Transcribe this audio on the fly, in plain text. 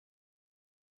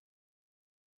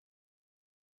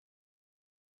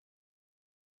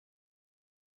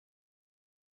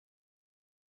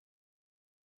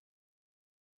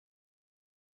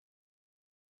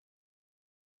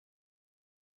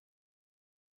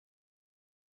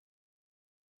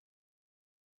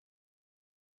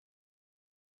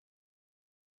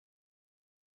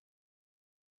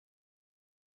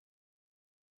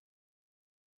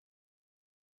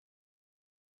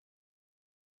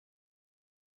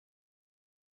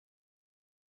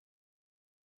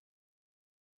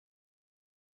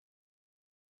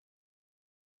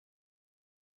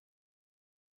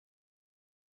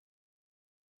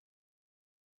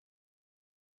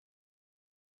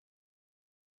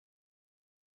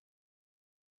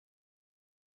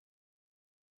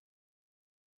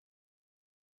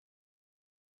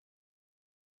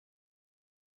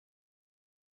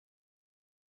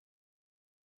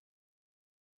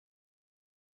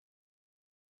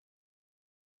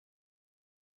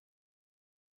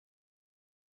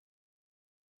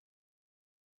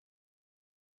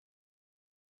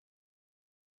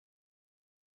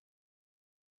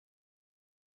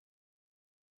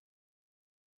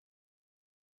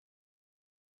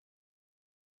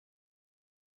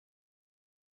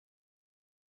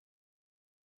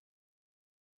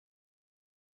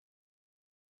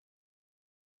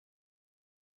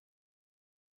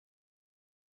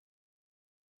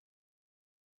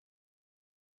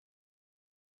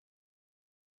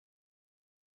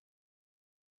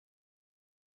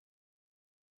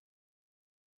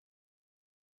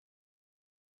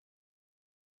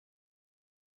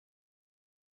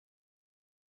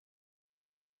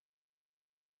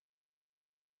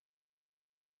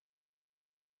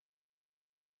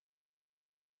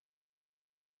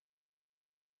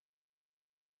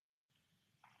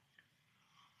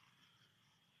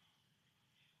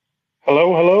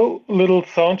Hello, hello. Little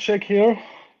sound check here.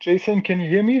 Jason, can you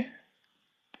hear me?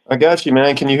 I got you,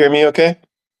 man. Can you hear me okay?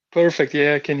 Perfect.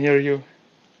 Yeah, I can hear you.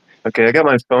 Okay, I got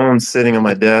my phone sitting on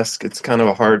my desk. It's kind of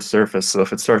a hard surface, so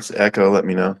if it starts to echo, let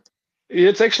me know.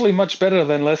 It's actually much better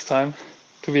than last time,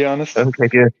 to be honest. Okay,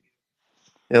 good.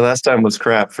 Yeah, last time was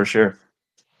crap for sure.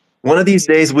 One of these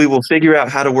days we will figure out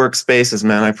how to work spaces,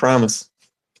 man. I promise.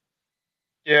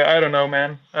 Yeah, I don't know,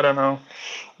 man. I don't know.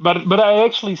 But I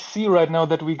actually see right now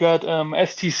that we got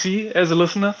STC as a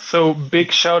listener. So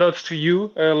big shout outs to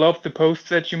you. I love the posts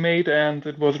that you made, and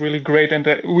it was really great. And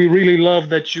we really love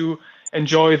that you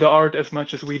enjoy the art as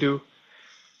much as we do.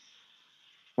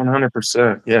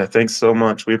 100%. Yeah, thanks so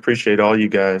much. We appreciate all you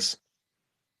guys.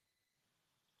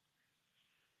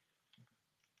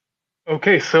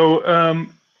 Okay, so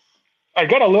I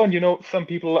gotta learn. Some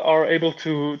people are able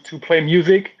to play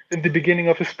music in the beginning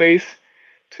of a space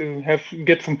to have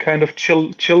get some kind of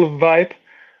chill vibe.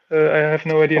 I have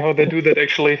no idea how they do that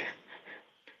actually.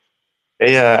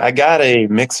 Hey, I got a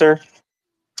mixer,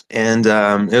 and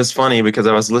it was funny because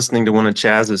I was listening to one of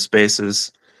Chaz's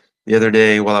spaces the other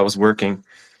day while I was working,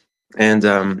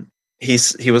 and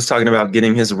he was talking about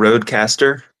getting his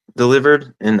Rodecaster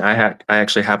delivered, and I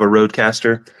actually have a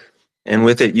Rodecaster, and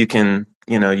with it you can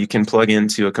plug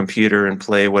into a computer and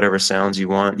play whatever sounds you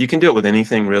want. You can do it with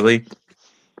anything really,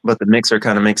 but the mixer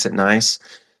kind of makes it nice.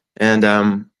 And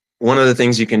one of the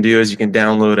things you can do is you can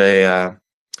download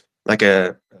like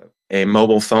a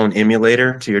mobile phone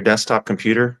emulator to your desktop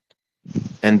computer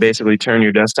and basically turn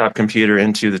your desktop computer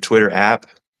into the Twitter app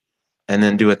and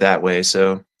then do it that way.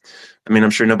 So I mean,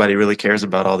 I'm sure nobody really cares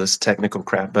about all this technical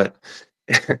crap, but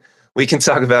we can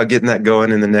talk about getting that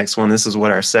going in the next one. This is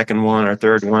what our second one, our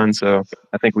third one. So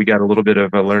I think we got a little bit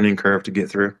of a learning curve to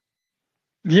get through.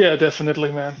 Yeah,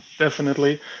 definitely, man,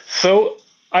 definitely. So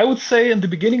I would say in the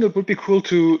beginning it would be cool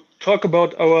to talk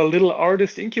about our little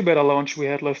artist incubator launch we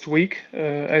had last week.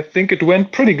 I think it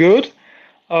went pretty good.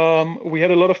 We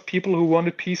had a lot of people who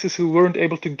wanted pieces who weren't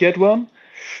able to get one.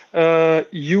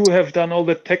 You have done all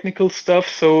the technical stuff,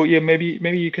 so yeah,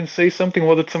 maybe you can say something.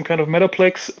 Was it some kind of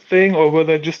Metaplex thing, or were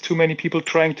there just too many people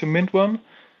trying to mint one?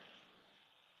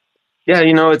 Yeah,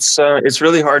 it's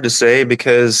really hard to say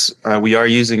because we are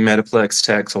using Metaplex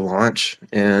tech to launch,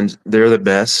 and they're the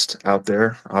best out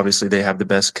there. Obviously, they have the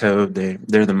best code.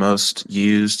 They're the most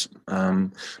used,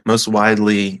 most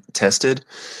widely tested.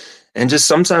 And just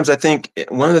sometimes I think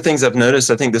one of the things I've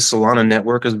noticed, I think the Solana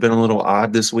network has been a little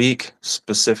odd this week,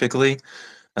 specifically.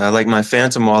 Like my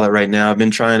Phantom wallet right now, I've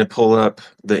been trying to pull up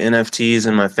the NFTs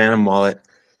in my Phantom wallet,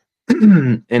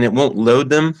 and it won't load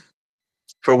them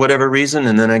for whatever reason.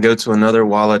 And then I go to another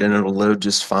wallet and it'll load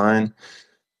just fine.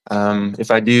 If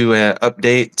I do an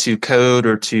update to code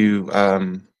or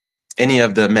to any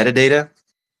of the metadata,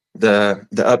 the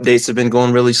updates have been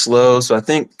going really slow. So I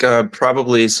think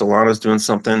probably Solana's doing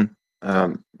something.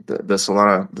 The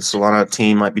Solana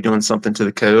team might be doing something to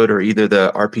the code, or either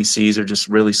the RPCs are just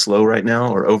really slow right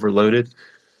now or overloaded.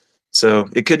 So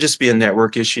it could just be a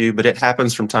network issue, but it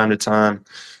happens from time to time.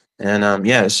 And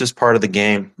yeah, it's just part of the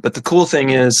game. But the cool thing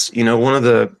is, one of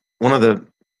the one of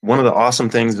the awesome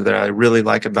things that I really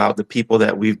like about the people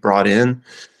that we've brought in,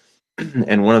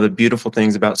 and one of the beautiful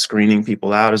things about screening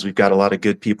people out is we've got a lot of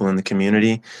good people in the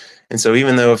community. And so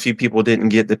even though a few people didn't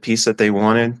get the piece that they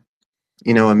wanted,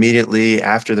 immediately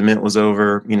after the mint was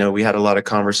over, we had a lot of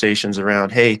conversations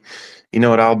around, hey, you know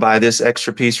what, I'll buy this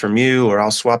extra piece from you, or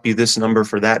I'll swap you this number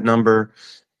for that number.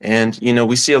 And,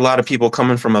 we see a lot of people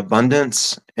coming from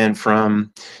abundance and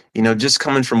from, just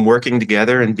coming from working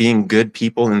together and being good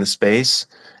people in the space.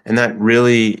 And that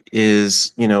really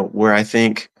is, where I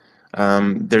think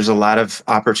there's a lot of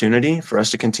opportunity for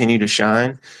us to continue to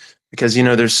shine because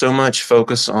there's so much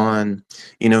focus on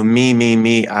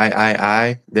me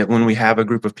I that when we have a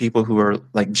group of people who are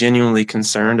like genuinely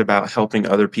concerned about helping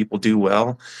other people do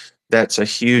well, that's a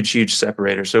huge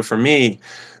separator. So for me,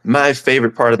 my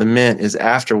favorite part of the mint is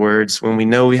afterwards when we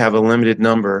know we have a limited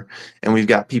number and we've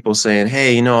got people saying,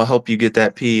 hey, I'll help you get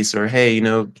that piece, or hey,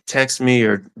 text me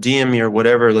or DM me or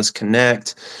whatever, let's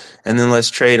connect, and then let's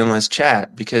trade and let's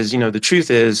chat. Because the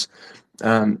truth is,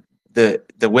 the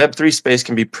Web3 space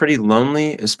can be pretty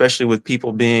lonely, especially with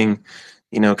people being,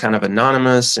 kind of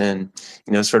anonymous and,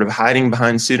 sort of hiding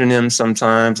behind pseudonyms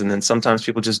sometimes. And then sometimes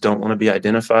people just don't want to be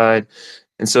identified.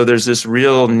 And so there's this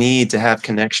real need to have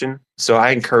connection. So I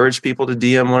encourage people to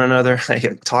DM one another,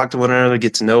 talk to one another,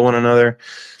 get to know one another,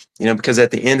 because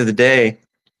at the end of the day,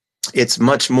 it's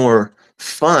much more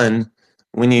fun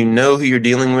when you know who you're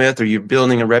dealing with, or you're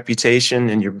building a reputation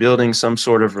and you're building some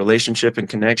sort of relationship and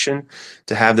connection,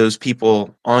 to have those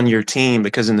people on your team,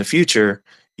 because in the future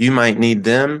you might need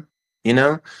them you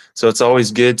know? So it's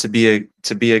always good to be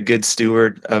a good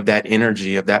steward of that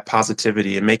energy, of that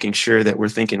positivity, and making sure that we're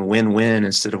thinking win-win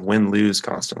instead of win-lose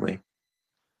constantly.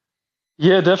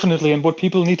 Yeah, definitely. And what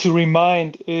people need to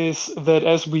remind is that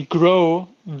as we grow,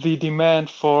 the demand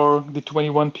for the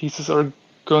 21 pieces are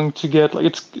going to get like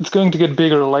it's going to get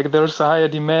bigger. Like there's a higher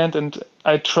demand, and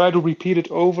I try to repeat it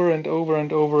over and over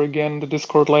and over again in the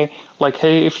Discord like,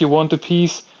 hey, if you want a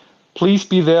piece, please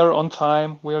be there on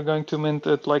time. We are going to mint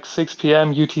at like 6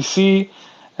 p.m. UTC.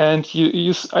 And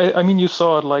I mean, you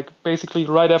saw it like basically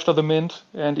right after the mint,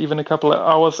 and even a couple of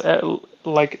hours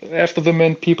like after the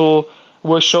mint, people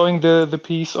were showing the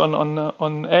piece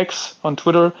on X on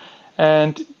Twitter,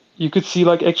 and you could see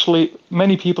like actually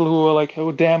many people who were like,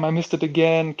 oh damn, I missed it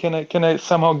again. Can I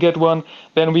somehow get one?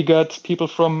 Then we got people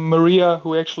from Maria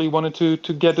who actually wanted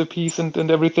to get a piece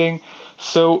and everything.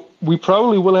 So we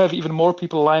probably will have even more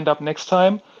people lined up next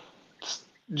time.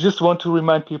 Just want to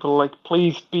remind people like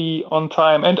please be on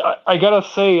time. And I gotta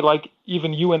say like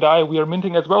even you and I we are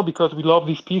minting as well because we love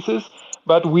these pieces,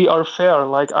 but we are fair.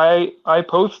 Like I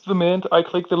post the mint, I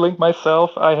click the link myself,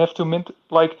 I have to mint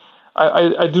like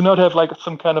I do not have like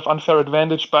some kind of unfair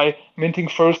advantage by minting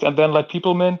first and then let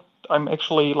people mint. I'm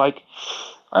actually like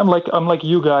I'm like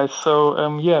you guys.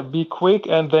 So yeah, be quick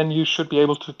and then you should be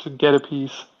able to get a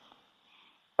piece.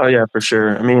 Oh yeah, for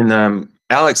sure. I mean,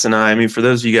 Alex and I mean, for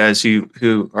those of you guys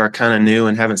who are kind of new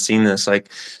and haven't seen this, like,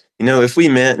 if we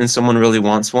mint and someone really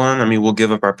wants one, I mean, we'll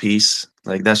give up our piece.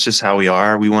 Like that's just how we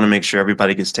are. We want to make sure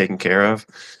everybody gets taken care of.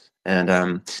 And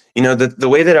the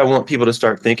way that I want people to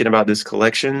start thinking about this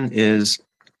collection is,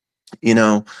 you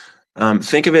know,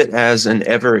 think of it as an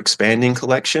ever expanding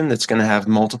collection that's going to have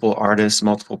multiple artists,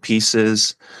 multiple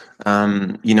pieces.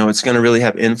 It's going to really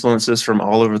have influences from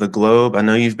all over the globe. I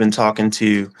know you've been talking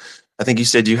to, I think you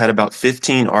said you had about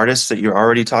 15 artists that you're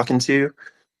already talking to.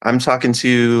 I'm talking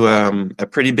to a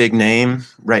pretty big name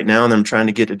right now, and I'm trying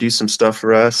to get to do some stuff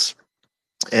for us.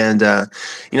 And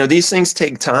these things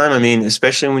take time. I mean,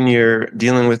 especially when you're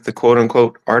dealing with the quote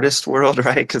unquote artist world,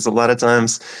 right? Because a lot of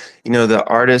times, the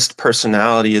artist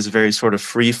personality is very sort of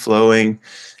free flowing,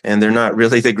 and they're not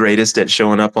really the greatest at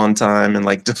showing up on time and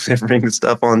like delivering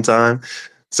stuff on time.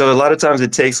 So a lot of times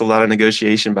it takes a lot of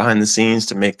negotiation behind the scenes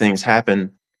to make things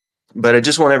happen. But I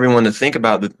just want everyone to think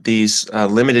about these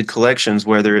limited collections,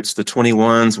 whether it's the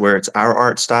 21s, where it's our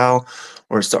art style,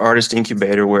 or it's the artist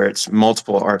incubator, where it's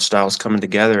multiple art styles coming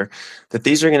together, that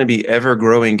these are going to be ever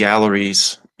growing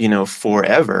galleries,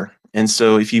 forever. And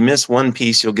so if you miss one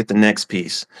piece, you'll get the next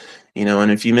piece,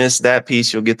 and if you miss that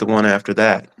piece, you'll get the one after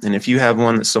that. And if you have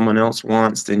one that someone else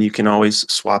wants, then you can always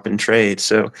swap and trade.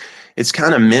 So it's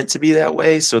kind of meant to be that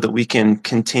way so that we can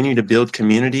continue to build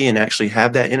community and actually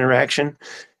have that interaction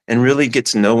and really get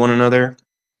to know one another.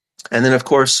 And then, of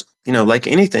course, like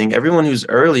anything, everyone who's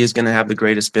early is going to have the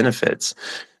greatest benefits.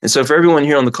 And so, for everyone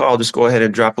here on the call, just go ahead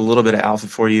and drop a little bit of alpha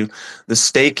for you. The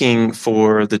staking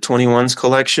for the 21s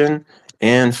collection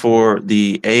and for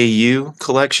the AU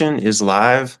collection is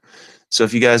live. So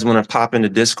if you guys want to pop into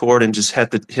Discord and just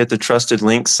hit the trusted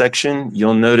links section,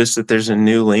 you'll notice that there's a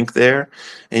new link there,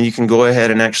 and you can go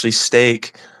ahead and actually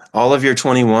stake all of your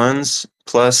 21s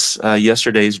plus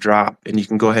yesterday's drop, and you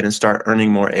can go ahead and start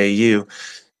earning more AU.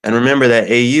 And remember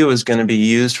that AU is going to be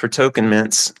used for token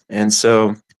mints, and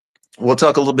so we'll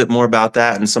talk a little bit more about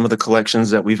that and some of the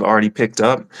collections that we've already picked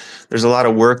up. There's a lot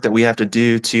of work that we have to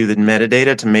do to the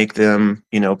metadata to make them,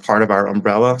 part of our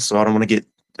umbrella. So I don't want to get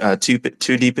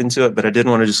too deep into it, but I did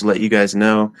want to just let you guys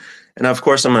know. And of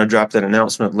course, I'm going to drop that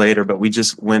announcement later, but we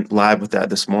just went live with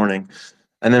that this morning.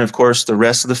 And then, of course, the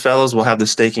rest of the fellows will have the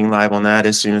staking live on that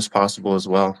as soon as possible as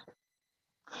well.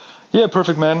 Yeah,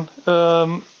 perfect, man.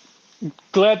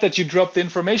 Glad that you dropped the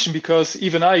information because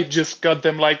even I just got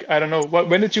them like I don't know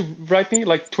when did you write me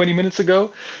like 20 minutes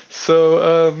ago.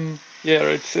 So yeah,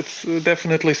 it's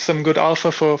definitely some good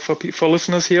alpha for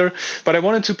listeners here. But I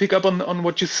wanted to pick up on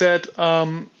what you said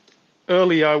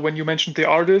earlier when you mentioned the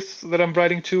artists that I'm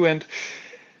writing to, and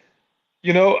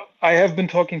I have been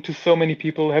talking to so many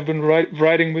people, have been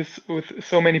writing with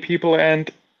so many people,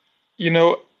 and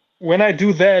when I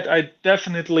do that, I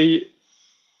definitely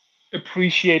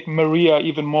appreciate Maria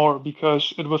even more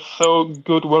because it was so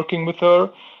good working with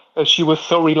her. She was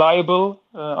so reliable,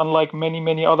 unlike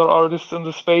many other artists in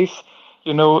the space.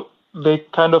 They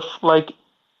kind of like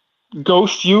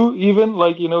ghost you, even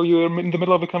like you're in the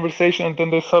middle of a conversation and then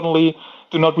they suddenly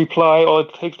do not reply, or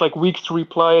it takes like weeks to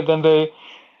reply. And then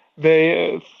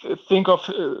they think of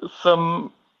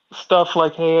some stuff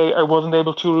like, "Hey, I wasn't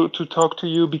able to talk to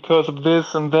you because of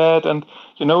this and that," and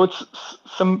it's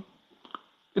some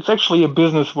it's actually a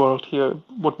business world here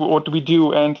what we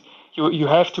do, and you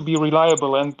have to be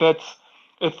reliable, and that's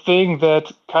a thing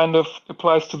that kind of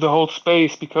applies to the whole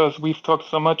space because we've talked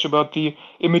so much about the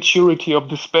immaturity of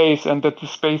the space and that the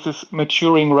space is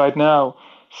maturing right now.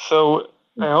 So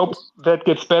I hope that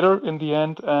gets better in the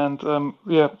end. And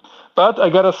yeah, but I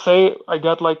gotta say, I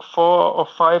got like 4 or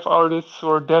 5 artists who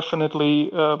are definitely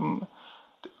who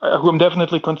I'm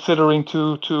definitely considering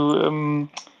to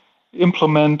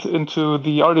implement into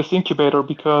the artist incubator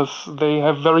because they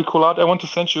have very cool art. I want to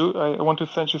send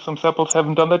you some samples.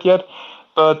 Haven't done that yet,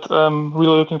 but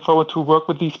really looking forward to work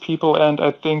with these people. And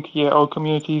I think yeah, our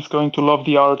community is going to love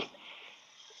the art.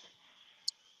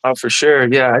 Oh, for sure.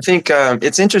 Yeah, I think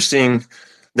it's interesting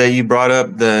that you brought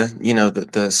up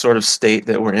the sort of state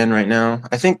that we're in right now.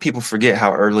 I think people forget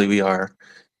how early we are.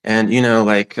 And,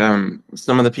 like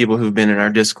some of the people who've been in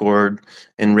our Discord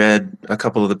and read a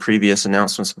couple of the previous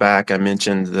announcements back, I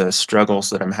mentioned the struggles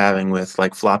that I'm having with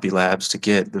like Floppy Labs to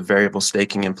get the variable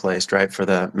staking in place, right, for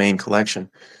the main collection.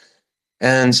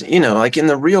 And, like in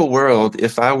the real world,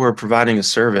 if I were providing a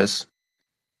service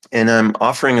and I'm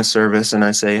offering a service and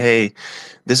I say, hey,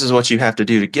 this is what you have to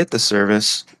do to get the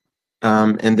service,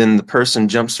 and then the person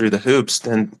jumps through the hoops,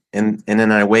 and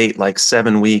then I wait like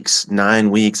 7 weeks, 9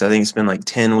 weeks. I think it's been like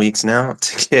 10 weeks now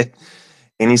to get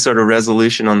any sort of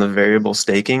resolution on the variable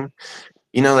staking.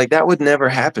 Like that would never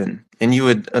happen, and you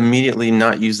would immediately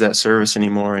not use that service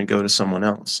anymore and go to someone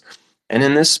else. And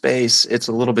in this space, it's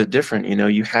a little bit different.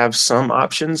 You have some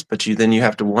options, but you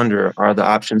have to wonder: are the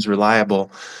options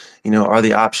reliable? Are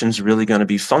the options really going to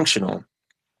be functional?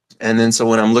 And then so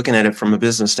when I'm looking at it from a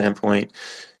business standpoint,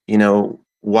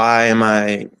 why am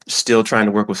I still trying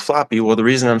to work with Floppy? Well, the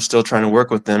reason I'm still trying to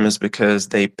work with them is because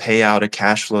they pay out a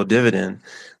cash flow dividend,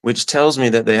 which tells me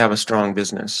that they have a strong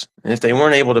business. And if they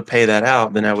weren't able to pay that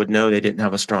out, then I would know they didn't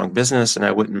have a strong business and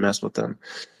I wouldn't mess with them.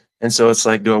 And so it's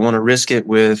like, do I want to risk it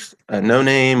with a no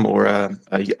name or a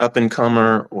up and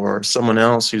comer or someone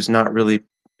else who's not really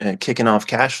kicking off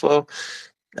cash flow?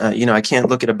 I can't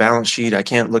look at a balance sheet. I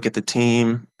can't look at the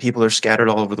team. People are scattered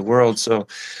all over the world. So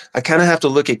I kind of have to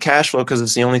look at cash flow because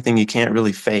it's the only thing you can't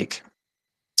really fake.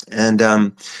 And,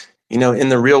 in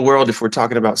the real world, if we're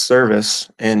talking about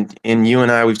service, and you and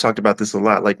I, we've talked about this a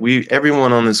lot, like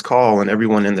everyone on this call and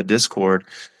everyone in the Discord,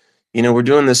 we're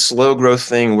doing this slow growth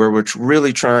thing where we're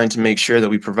really trying to make sure that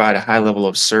we provide a high level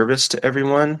of service to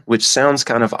everyone, which sounds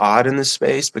kind of odd in this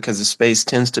space because the space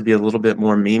tends to be a little bit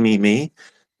more me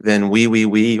than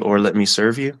we, or let me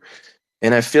serve you.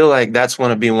 And I feel like that's going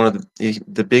to be one of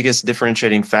the biggest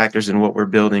differentiating factors in what we're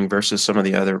building versus some of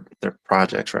the other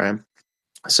projects, right?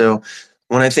 So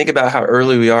when I think about how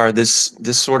early we are, this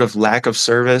sort of lack of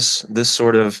service, this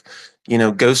sort of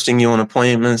ghosting you on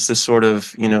appointments, this sort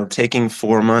of taking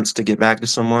 4 months to get back to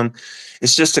someone,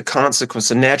 it's just a consequence,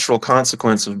 a natural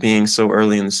consequence of being so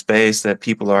early in the space that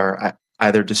people are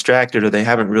either distracted or they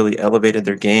haven't really elevated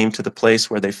their game to the place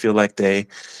where they feel like they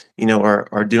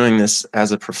are doing this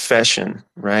as a profession,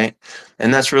 right?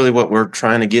 And that's really what we're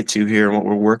trying to get to here and what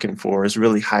we're working for is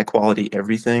really high quality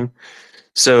everything.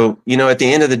 So, at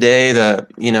the end of the day,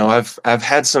 I've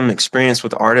had some experience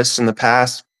with artists in the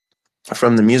past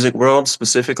from the music world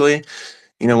specifically.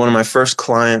 One of my first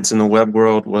clients in the web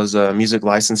world was a music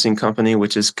licensing company,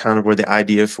 which is kind of where the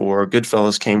idea for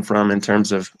Goodfellas came from in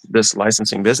terms of this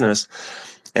licensing business.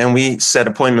 And we set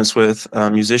appointments with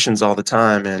musicians all the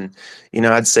time. And,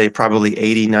 I'd say probably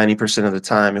 80, 90% of the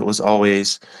time, it was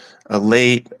always a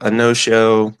late, a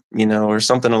no-show, or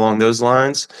something along those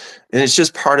lines. And it's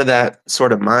just part of that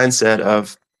sort of mindset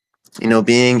of,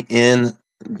 being in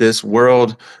this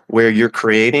world where you're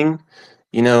creating,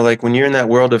 like when you're in that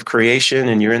world of creation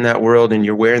and you're in that world and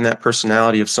you're wearing that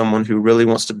personality of someone who really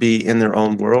wants to be in their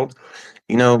own world,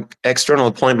 external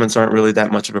appointments aren't really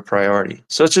that much of a priority.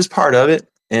 So it's just part of it.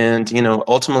 And,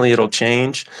 ultimately it'll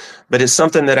change, but it's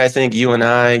something that I think you and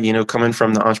I, coming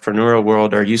from the entrepreneurial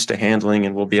world are used to handling,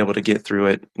 and we'll be able to get through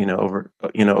it,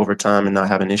 over time and not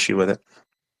have an issue with it.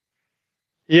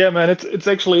 Yeah, man, it's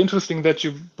actually interesting that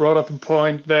you brought up a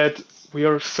point that we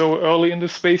are so early in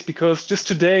this space because just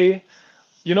today,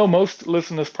 most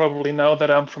listeners probably know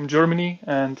that I'm from Germany,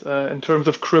 and in terms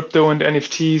of crypto and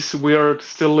NFTs, we are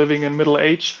still living in middle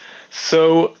age.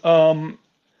 So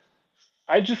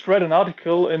I just read an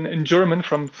article in German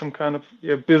from some kind of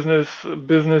business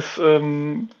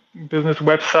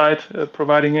website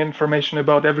providing information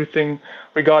about everything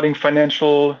regarding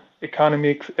financial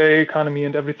economy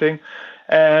and everything.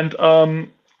 And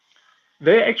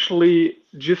they actually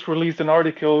just released an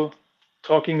article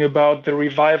talking about the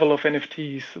revival of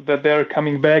NFTs, that they're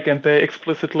coming back, and they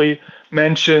explicitly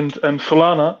mentioned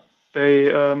Solana.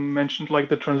 They mentioned like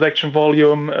the transaction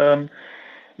volume.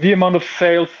 the amount of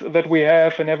sales that we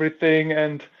have and everything.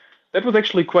 And that was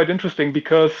actually quite interesting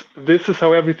because this is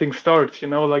how everything starts,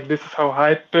 like this is how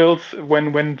hype builds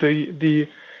when the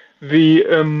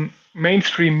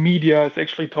mainstream media is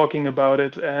actually talking about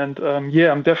it. And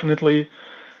yeah, I'm definitely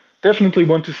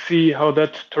want to see how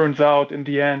that turns out in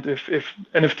the end. If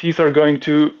NFTs are going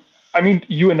to, I mean,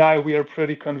 you and I, we are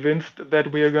pretty convinced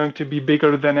that we are going to be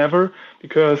bigger than ever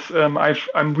because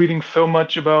I'm reading so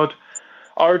much about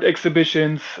art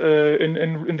exhibitions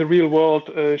in the real world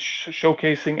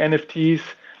showcasing NFTs,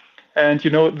 and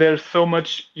there's so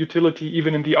much utility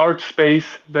even in the art space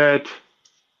that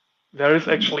there is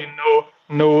actually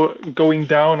no going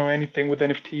down or anything with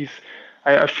NFTs.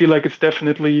 I feel like it's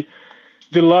definitely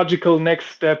the logical next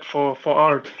step for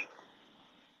art.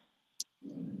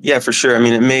 Yeah, for sure. I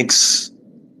mean, it makes.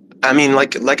 I mean,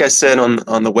 like I said on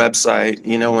the website,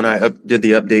 when I did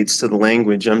the updates to the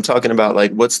language, I'm talking about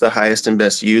like what's the highest and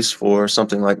best use for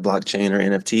something like blockchain or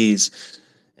NFTs.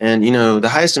 And the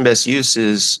highest and best use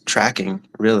is tracking,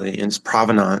 really, and it's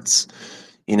provenance.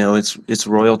 It's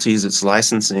royalties, it's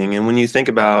licensing. And when you think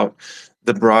about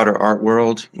the broader art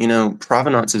world,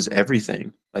 provenance is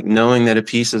everything. Like knowing that a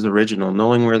piece is original,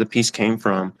 knowing where the piece came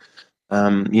from,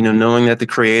 knowing that the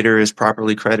creator is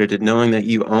properly credited, knowing that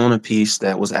you own a piece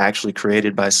that was actually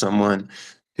created by someone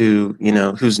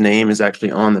whose name is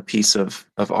actually on the piece of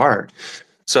art.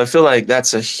 So I feel like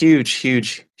that's a huge,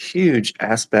 huge, huge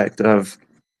aspect of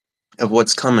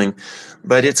what's coming,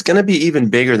 but it's going to be even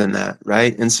bigger than that,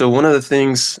 right? And so one of the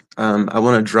things I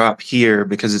want to drop here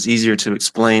because it's easier to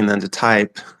explain than to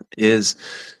type is,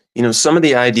 some of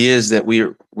the ideas that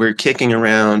we're kicking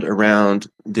around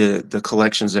the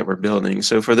collections that we're building.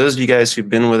 So for those of you guys who've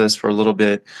been with us for a little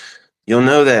bit, you'll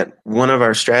know that one of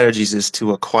our strategies is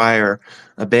to acquire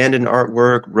abandoned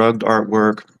artwork, rugged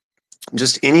artwork,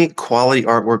 just any quality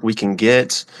artwork we can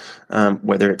get,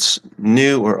 whether it's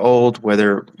new or old,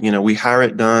 whether we hire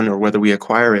it done or whether we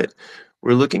acquire it.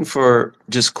 We're looking for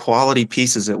just quality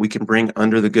pieces that we can bring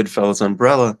under the Goodfellas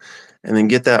umbrella, and then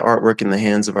get that artwork in the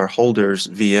hands of our holders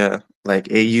via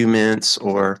like AU mints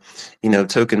or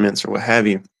token mints or what have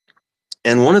you.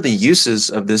 And one of the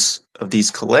uses of these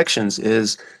collections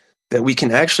is that we can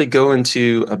actually go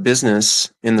into a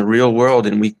business in the real world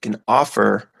and we can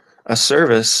offer a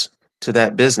service to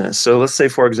that business. So let's say,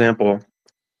 for example,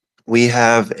 we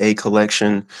have a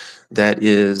collection that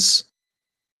is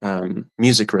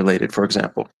music related, for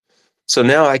example. So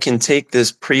now I can take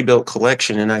this pre-built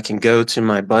collection and I can go to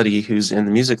my buddy who's in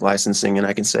the music licensing and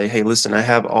I can say, hey, listen, I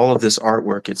have all of this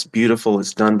artwork. It's beautiful.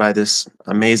 It's done by this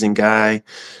amazing guy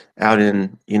out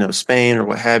in, Spain or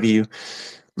what have you.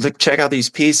 Look, check out these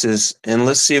pieces and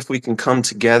let's see if we can come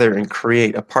together and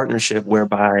create a partnership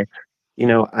whereby,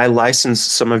 I license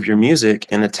some of your music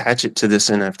and attach it to this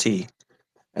NFT.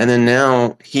 And then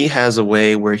now he has a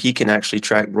way where he can actually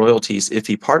track royalties if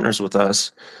he partners with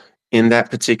us in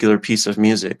that particular piece of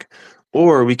music.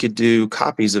 Or we could do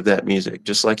copies of that music,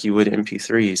 just like you would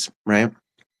MP3s, right?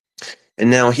 And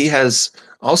now he has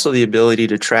also the ability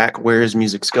to track where his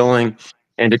music's going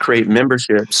and to create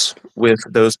memberships with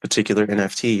those particular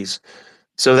NFTs.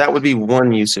 So that would be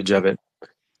one usage of it.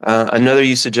 Another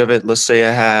usage of it, let's say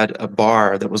I had a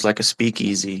bar that was like a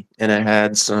speakeasy and I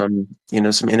had some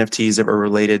NFTs that were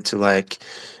related to like,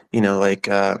 like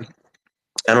I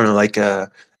don't know, like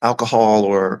alcohol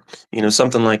or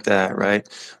something like that, right?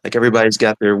 Like everybody's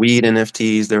got their weed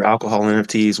NFTs, their alcohol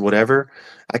NFTs, whatever.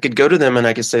 I could go to them and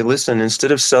I could say, listen,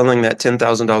 instead of selling that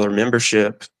 $10,000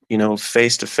 membership,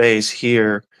 face to face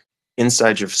here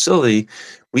inside your facility,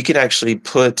 we could actually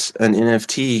put an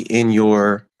NFT in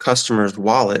your customer's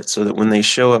wallet so that when they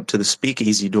show up to the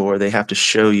speakeasy door, they have to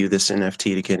show you this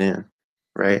NFT to get in,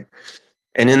 right?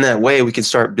 And in that way, we can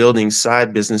start building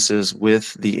side businesses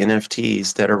with the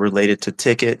NFTs that are related to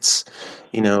tickets,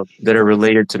 that are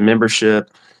related to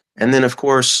membership. And then, of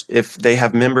course, if they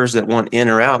have members that want in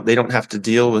or out, they don't have to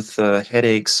deal with the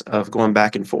headaches of going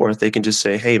back and forth. They can just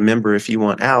say, hey, member, if you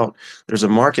want out, there's a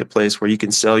marketplace where you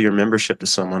can sell your membership to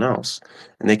someone else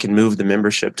and they can move the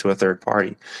membership to a third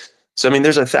party. So, I mean,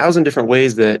 there's 1,000 different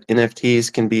ways that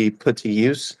NFTs can be put to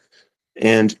use.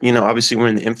 And, obviously we're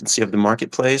in the infancy of the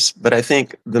marketplace, but I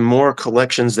think the more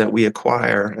collections that we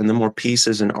acquire and the more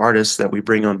pieces and artists that we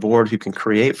bring on board who can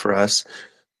create for us,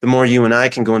 the more you and I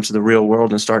can go into the real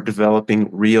world and start developing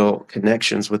real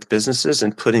connections with businesses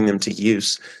and putting them to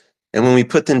use. And when we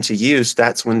put them to use,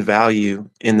 that's when value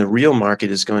in the real market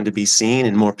is going to be seen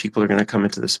and more people are going to come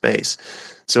into the space.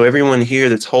 So everyone here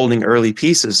that's holding early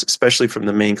pieces, especially from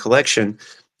the main collection,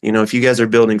 if you guys are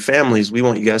building families, we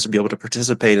want you guys to be able to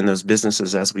participate in those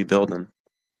businesses as we build them.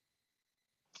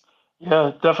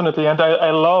 Yeah, definitely. And I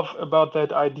love about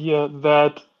that idea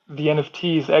that the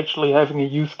NFT is actually having a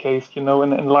use case, in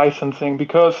licensing.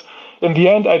 Because in the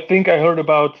end, I think I heard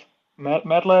about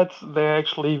Madlets. They're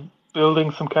actually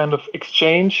building some kind of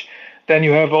exchange. Then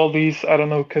you have all these, I don't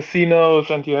know,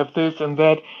 casinos, and you have this and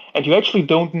that. And you actually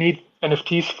don't need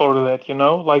NFTs for that.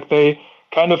 Like they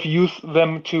kind of use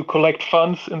them to collect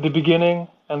funds in the beginning,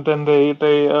 and then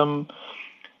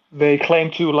they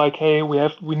claim to, like, hey,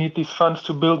 we need these funds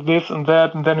to build this and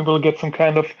that, and then we'll get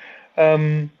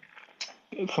um,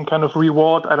 some kind of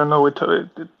reward. I don't know,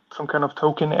 some kind of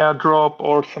token airdrop,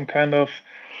 or some kind of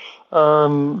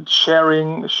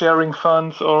sharing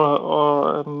funds,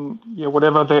 or yeah,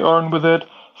 whatever they earn with it.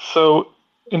 So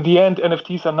in the end,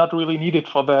 NFTs are not really needed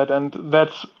for that, and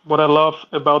that's what I love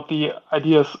about the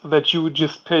ideas that you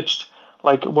just pitched,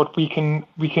 like what we can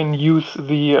use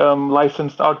the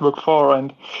licensed artwork for.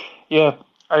 And yeah,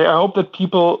 I hope that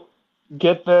people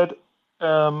get that.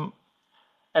 um,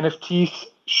 NFTs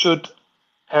should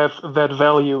have that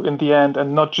value in the end,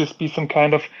 and not just be some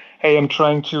kind of, hey, I'm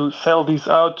trying to sell these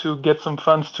out to get some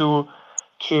funds to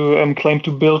claim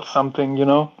to build something.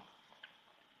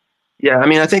 Yeah, I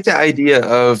mean, I think the idea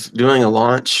of doing a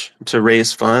launch to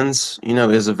raise funds,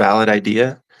 is a valid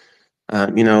idea.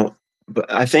 You know, but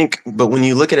when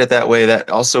you look at it that way, that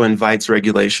also invites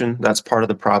regulation. That's part of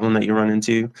the problem that you run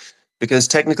into, because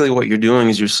technically what you're doing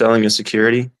is you're selling a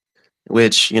security,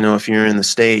 which, if you're in the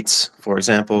States, for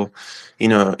example,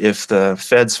 if the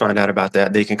feds find out about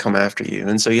that, they can come after you.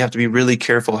 And so you have to be really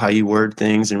careful how you word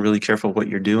things and really careful what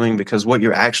you're doing, because what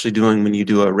you're actually doing when you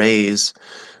do a raise,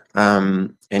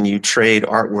 and you trade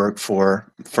artwork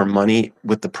for money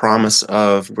with the promise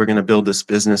of, we're going to build this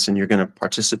business and you're going to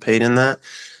participate in that,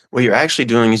 what you're actually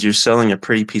doing is you're selling a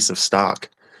pretty piece of stock.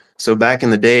 So back in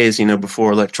the days,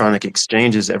 before electronic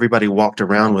exchanges, everybody walked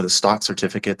around with a stock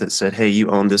certificate that said, hey, you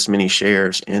own this many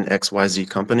shares in XYZ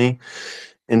company.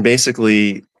 And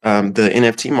basically, the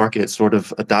NFT market sort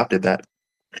of adopted that.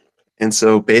 And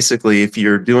so basically, if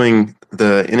you're doing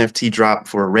the NFT drop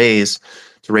for a raise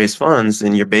to raise funds,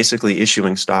 then you're basically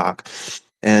issuing stock.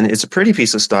 And it's a pretty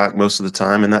piece of stock most of the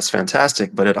time, and that's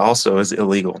fantastic, but it also is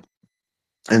illegal.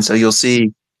 And so you'll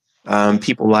see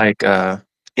people like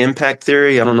impact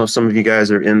theory. I don't know if some of you guys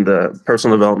are in the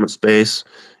personal development space.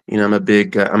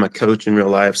 I'm a coach in real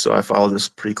life, so I follow this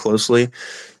pretty closely.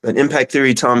 But impact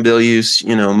theory, Tom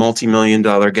Bilyeu,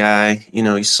 multi-million-dollar guy,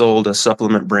 he sold a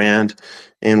supplement brand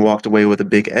and walked away with a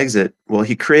big exit. Well,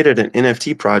 he created an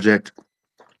NFT project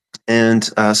and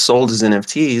sold his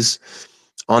NFTs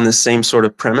on the same sort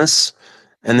of premise.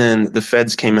 And then the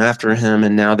feds came after him,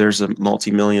 and now there's a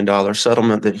multi-million-dollar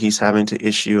settlement that he's having to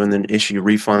issue, and then issue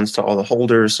refunds to all the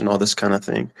holders and all this kind of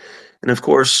thing. And of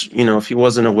course, if he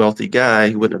wasn't a wealthy guy,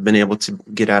 he wouldn't have been able to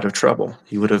get out of trouble.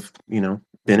 He would have,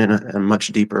 been in a much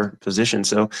deeper position.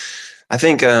 So I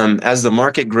think as the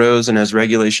market grows and as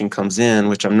regulation comes in,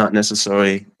 which I'm not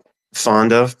necessarily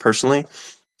fond of personally,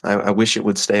 I wish it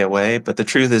would stay away, but the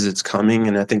truth is it's coming,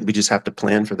 and I think we just have to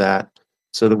plan for that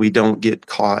so that we don't get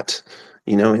caught,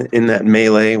 in that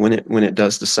melee when it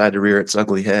does decide to rear its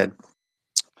ugly head.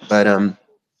 But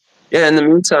yeah, in the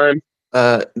meantime,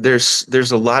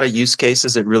 there's a lot of use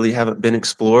cases that really haven't been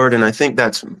explored, and I think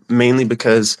that's mainly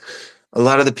because a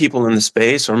lot of the people in the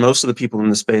space, or most of the people in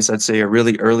the space, I'd say, are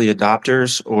really early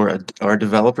adopters or are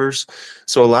developers.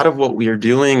 So a lot of what we are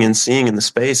doing and seeing in the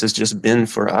space has just been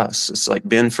for us. It's like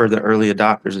been for the early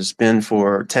adopters. It's been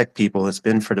for tech people. It's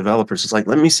been for developers. It's like,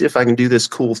 let me see if I can do this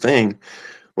cool thing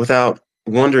without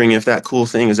wondering if that cool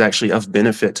thing is actually of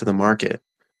benefit to the market.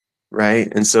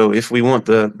 Right. And so if we want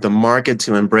the market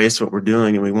to embrace what we're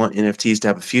doing and we want NFTs to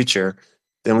have a future,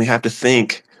 then we have to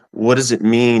think, what does it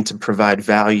mean to provide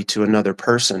value to another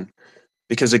person?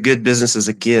 Because a good business is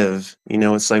a give.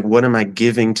 It's like, what am I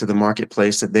giving to the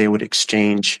marketplace that they would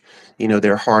exchange,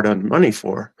 their hard-earned money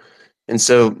for? And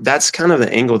so that's kind of the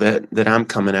angle that I'm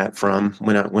coming at from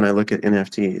when I look at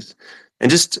NFTs. And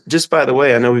just by the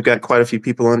way, I know we've got quite a few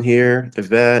people on here,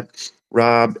 Yvette,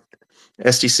 Rob,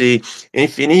 STC.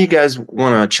 If any of you guys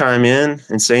want to chime in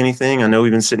and say anything, I know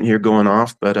we've been sitting here going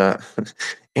off, but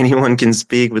anyone can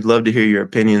speak. We'd love to hear your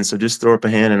opinion. So just throw up a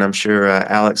hand, and I'm sure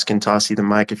Alex can toss you the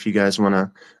mic if you guys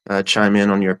want to chime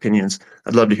in on your opinions.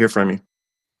 I'd love to hear from you.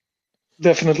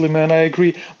 Definitely, man, I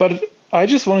agree. But I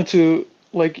just wanted to,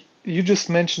 like, you just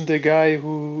mentioned a guy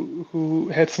who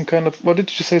had some kind of, what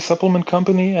did you say, supplement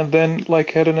company, and then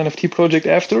like had an NFT project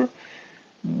after.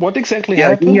 What exactly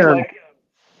Yeah, he happened? Like,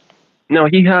 no,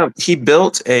 he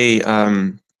built a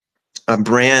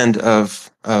brand of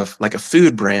like a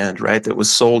food brand, right? That was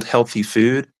sold healthy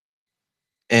food.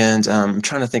 And I'm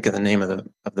trying to think of the name of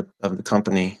the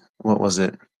company. What was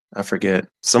it? I forget.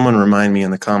 Someone remind me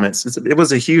in the comments. It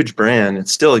was a huge brand. It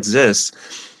still exists.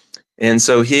 And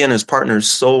so he and his partners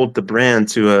sold the brand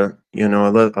to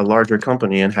a larger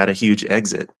company and had a huge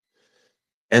exit.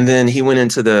 And then he went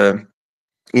into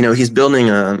he's building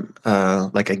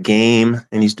like a game,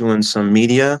 and he's doing some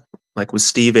media, like with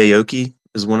Steve Aoki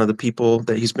is one of the people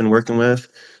that he's been working with.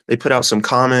 They put out some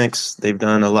comics. They've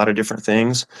done a lot of different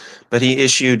things, but he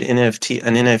issued an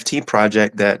NFT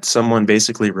project that someone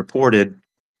basically reported,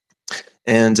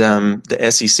 and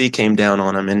the SEC came down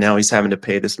on him, and now he's having to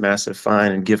pay this massive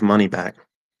fine and give money back.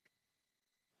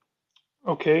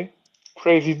 Okay,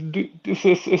 crazy.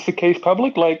 Is the case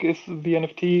public? Like, is the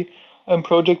NFT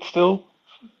project still?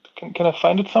 Can I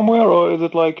find it somewhere, or is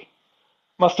it like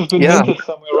must have been Yeah, minted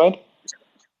somewhere, right?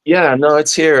 yeah, no,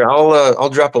 it's here. I'll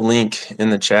drop a link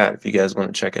in the chat if you guys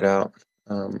want to check it out.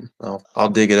 I'll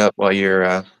dig it up while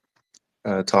you're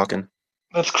talking.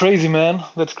 That's crazy, man.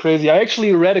 That's crazy. I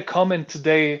actually read a comment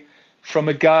today from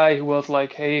a guy who was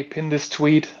like, "Hey, pin this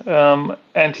tweet,"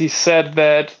 and he said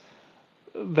that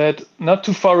not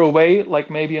too far away, like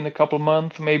maybe in a couple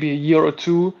months, maybe a year or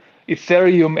two,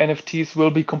 Ethereum NFTs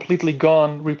will be completely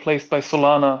gone, replaced by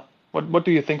Solana. What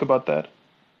do you think about that?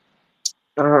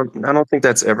 I don't think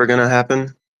that's ever going to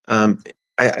happen. Um,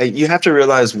 you have to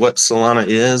realize what Solana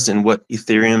is and what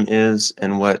Ethereum is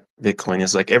and what Bitcoin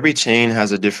is. Like every chain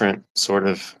has a different sort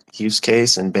of use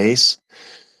case and base.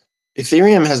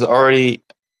 Ethereum has already,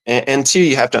 and two,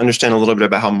 you have to understand a little bit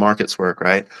about how markets work,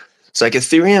 right? So like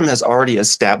Ethereum has already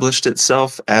established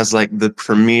itself as like the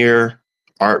premier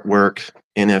artwork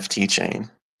NFT chain.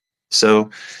 So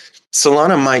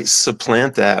Solana might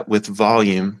supplant that with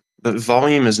volume, but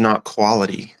volume is not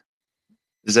quality.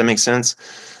 Does that make sense?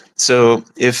 So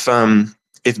if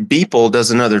Beeple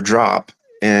does another drop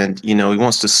and he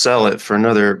wants to sell it for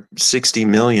another 60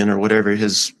 million or whatever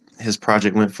his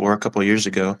project went for a couple of years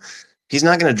ago, he's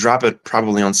not going to drop it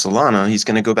probably on Solana. He's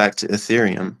going to go back to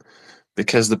Ethereum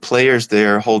because the players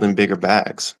there are holding bigger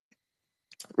bags,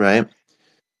 right?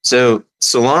 So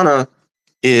Solana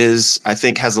I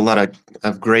think has a lot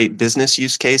of great business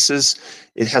use cases.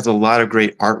 It has a lot of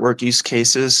great artwork use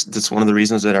cases. That's one of the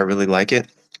reasons that I really like it.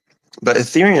 But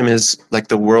Ethereum is like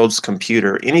the world's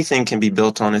computer. Anything can be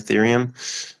built on Ethereum,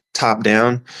 top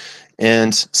down.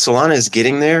 And Solana is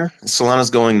getting there. Solana is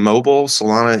going mobile.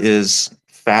 Solana is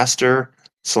faster.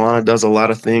 Solana does a lot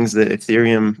of things that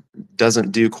Ethereum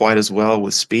doesn't do quite as well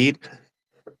with speed.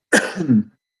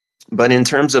 But in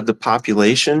terms of the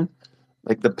population,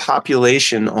 like the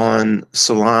population on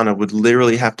Solana would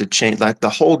literally have to change, like the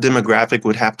whole demographic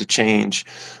would have to change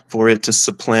for it to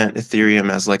supplant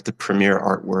Ethereum as like the premier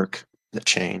artwork, the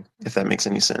chain, if that makes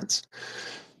any sense.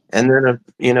 And then,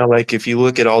 like if you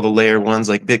look at all the layer ones,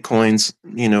 like Bitcoin's,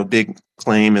 big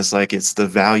claim is like it's the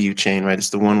value chain, right?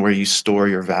 It's the one where you store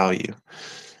your value.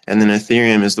 And then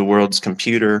Ethereum is the world's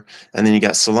computer. And then you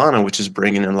got Solana, which is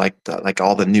bringing in like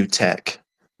all the new tech,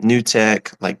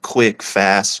 like quick,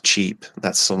 fast, cheap.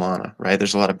 That's Solana, right?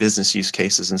 There's a lot of business use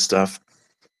cases and stuff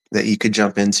that you could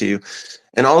jump into.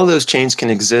 And all of those chains can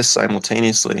exist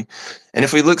simultaneously. And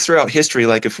if we look throughout history,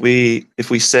 like if we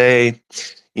say,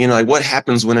 like what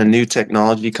happens when a new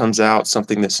technology comes out,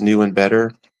 something that's new and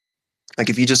better, like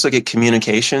if you just look at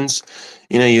communications,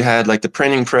 you had like the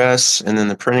printing press, and then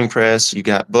the printing press, you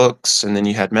got books, and then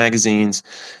you had magazines,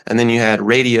 and then you had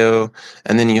radio,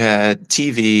 and then you had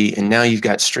TV, and now you've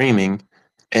got streaming.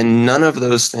 And none of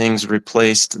those things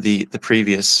replaced the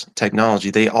previous technology.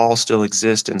 They all still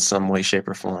exist in some way, shape,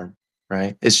 or form,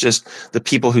 right? It's just the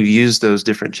people who use those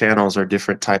different channels are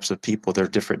different types of people. They're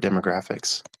different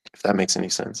demographics, if that makes any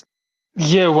sense.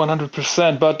 Yeah,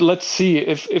 100%. But let's see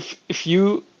if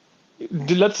you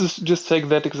let's just take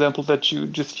that example that you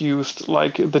just used,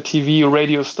 like the TV,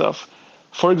 radio stuff.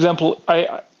 For example,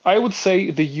 I would say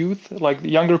the youth, like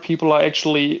the younger people, are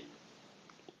actually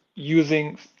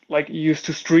using like used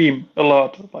to stream a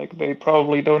lot. Like they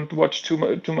probably don't watch too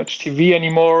much TV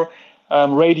anymore.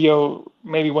 Radio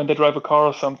maybe when they drive a car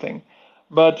or something.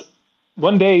 But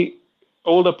one day,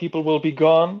 older people will be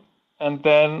gone, and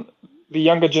then the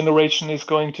younger generation is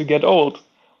going to get old.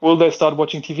 Will they start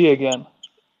watching TV again?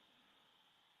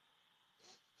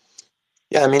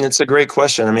 Yeah, I mean, it's a great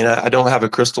question. I mean, I don't have a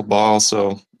crystal ball,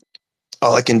 so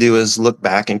all I can do is look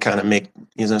back and kind of make,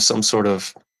 some sort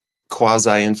of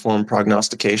quasi-informed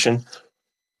prognostication.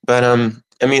 But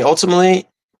I mean, ultimately,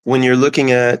 when you're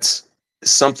looking at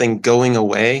something going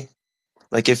away,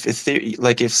 like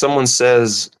if someone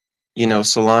says,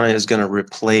 Solana is going to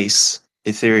replace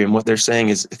Ethereum, what they're saying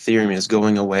is Ethereum is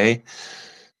going away.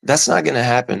 That's not going to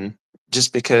happen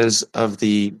just because of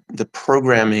the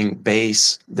programming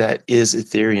base that is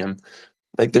Ethereum.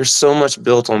 Like there's so much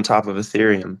built on top of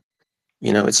Ethereum.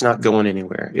 It's not going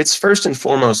anywhere. It's first and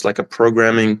foremost like a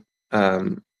programming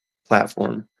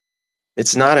platform.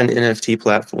 It's not an NFT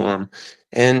platform.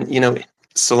 And,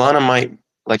 Solana might,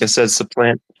 like I said,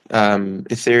 supplant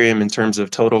Ethereum in terms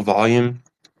of total volume.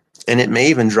 And it may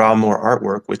even draw more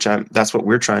artwork, that's what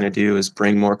we're trying to do, is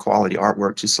bring more quality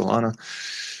artwork to Solana.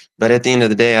 But at the end of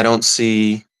the day, I don't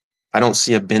see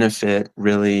a benefit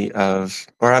really or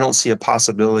I don't see a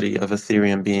possibility of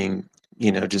Ethereum being,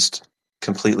 just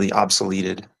completely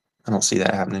obsoleted. I don't see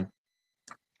that happening.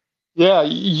 Yeah,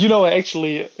 I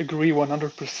actually agree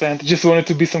 100%. Just wanted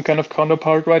to be some kind of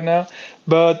counterpart right now.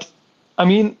 But I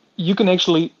mean, you can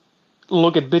actually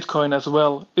look at Bitcoin as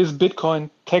well. Is Bitcoin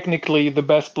technically the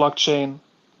best blockchain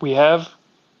we have?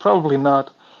 Probably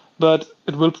not. But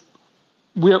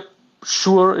we are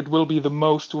sure it will be the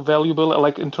most valuable,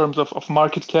 like in terms of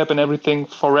market cap and everything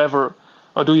forever.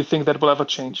 Or do you think that will ever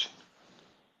change?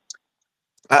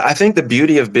 I think the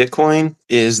beauty of Bitcoin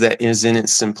is in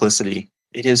its simplicity.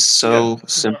 It is Yeah, so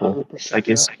simple. Like 100%.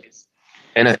 Yeah. it's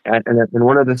and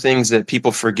one of the things that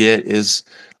people forget is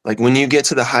like when you get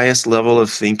to the highest level of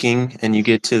thinking and you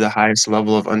get to the highest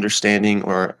level of understanding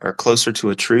or closer to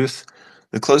a truth,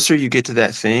 the closer you get to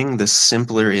that thing, the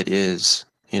simpler it is,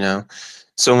 you know?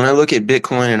 So when I look at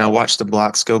Bitcoin and I watch the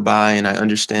blocks go by and I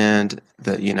understand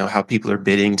that, how people are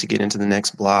bidding to get into the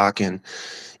next block, and,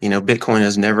 Bitcoin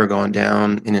has never gone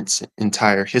down in its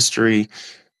entire history.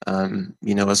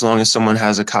 As long as someone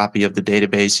has a copy of the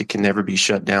database, it can never be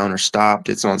shut down or stopped.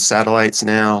 It's on satellites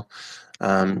now.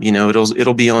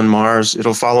 It'll be on Mars.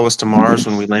 It'll follow us to Mars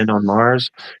when we land on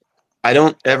Mars. I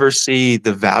don't ever see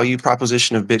the value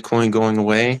proposition of Bitcoin going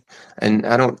away, and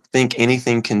I don't think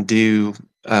anything can do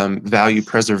value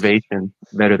preservation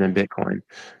better than Bitcoin.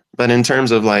 But in terms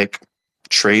of like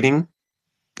trading,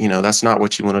 that's not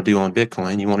what you want to do on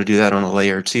Bitcoin. You want to do that on a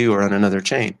layer two or on another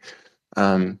chain.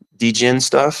 Degen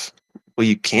stuff, well,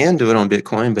 you can do it on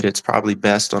Bitcoin, but it's probably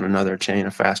best on another chain,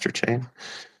 a faster chain.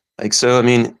 Like so, I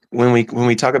mean, when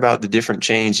we talk about the different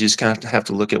chains, you just kind of have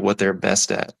to look at what they're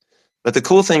best at. But the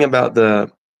cool thing about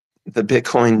the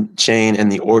Bitcoin chain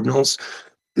and the ordinals,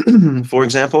 for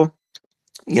example,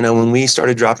 when we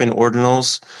started dropping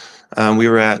ordinals,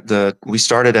 we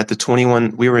started at the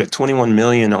 21. We were at 21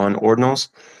 million on ordinals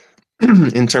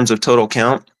in terms of total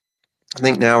count. I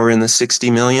think now we're in the 60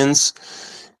 millions.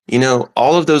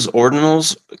 All of those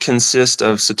ordinals consist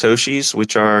of Satoshis,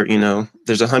 which are,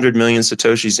 there's 100 million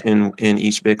Satoshis in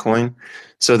each Bitcoin.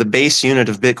 So the base unit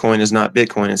of Bitcoin is not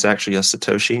Bitcoin, it's actually a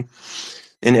Satoshi.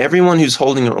 And everyone who's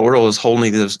holding an ordinal is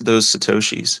holding those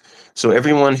Satoshis. So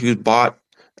everyone who bought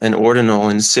an ordinal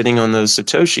and sitting on those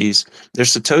Satoshis, their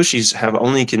Satoshis have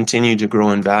only continued to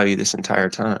grow in value this entire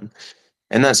time.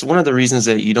 And that's one of the reasons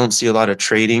that you don't see a lot of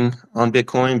trading on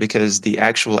Bitcoin, because the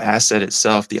actual asset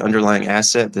itself, the underlying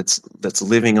asset that's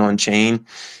living on chain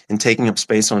and taking up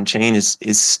space on chain is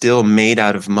still made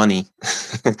out of money.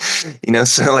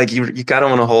 So like you kind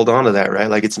of want to hold on to that, right?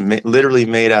 Like it's literally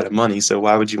made out of money. So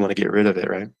why would you want to get rid of it,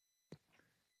 right?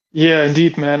 Yeah,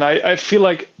 indeed, man. I feel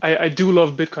like I do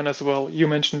love Bitcoin as well. You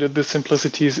mentioned that the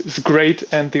simplicity is great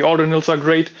and the ordinals are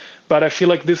great, but I feel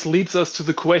like this leads us to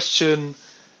the question,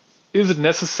 is it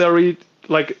necessary,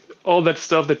 like all that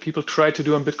stuff that people try to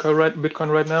do on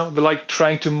Bitcoin right now? They're like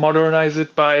trying to modernize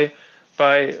it by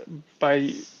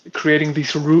by creating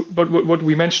these but what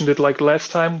we mentioned it like last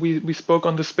time we spoke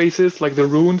on the spaces, like the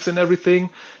runes and everything,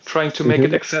 trying to make it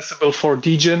Mm-hmm. accessible for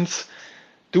degens.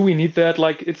 Do we need that?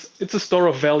 Like it's a store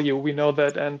of value, we know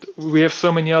that, and we have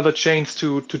so many other chains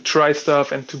to try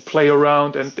stuff and to play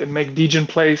around and make degen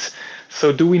plays.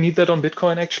 So do we need that on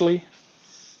Bitcoin actually?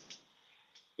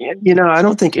 Yeah, I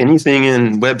don't think anything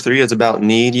in Web3 is about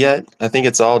need yet. I think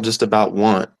it's all just about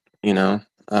want, you know.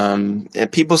 And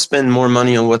people spend more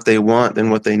money on what they want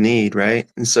than what they need, right?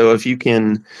 And so if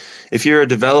you're a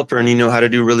developer and you know how to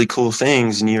do really cool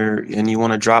things and you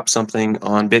want to drop something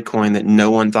on Bitcoin that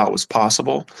no one thought was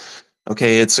possible,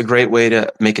 okay, it's a great way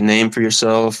to make a name for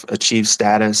yourself, achieve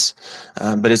status,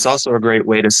 but it's also a great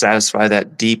way to satisfy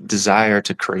that deep desire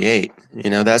to create.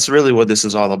 That's really what this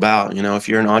is all about. If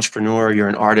you're an entrepreneur, you're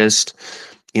an artist,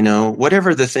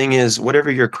 whatever the thing is,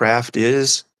 whatever your craft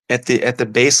is, at the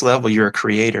base level, you're a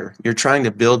creator. You're trying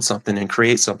to build something and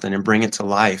create something and bring it to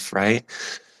life, right?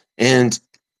 And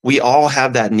we all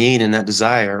have that need and that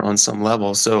desire on some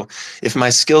level. So if my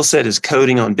skill set is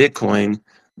coding on Bitcoin,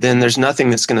 then there's nothing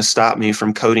that's going to stop me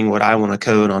from coding what I want to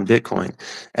code on Bitcoin.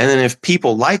 And then if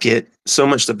people like it, so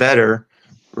much the better,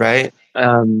 right?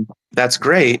 That's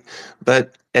great.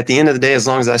 But at the end of the day, as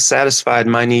long as I satisfied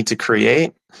my need to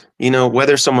create,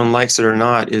 whether someone likes it or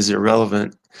not is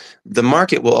irrelevant. The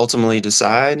market will ultimately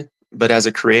decide, but as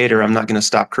a creator, I'm not going to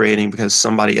stop creating because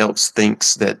somebody else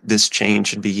thinks that this chain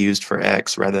should be used for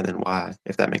X rather than Y,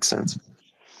 if that makes sense.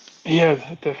 Yeah,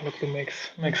 it definitely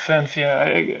makes sense.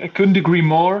 Yeah, I couldn't agree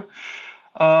more.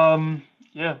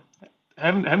 Yeah,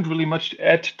 haven't really much to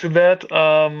add to that.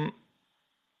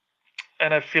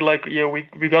 And I feel like yeah,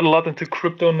 we got a lot into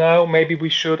crypto now. Maybe we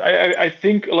should. I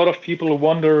think a lot of people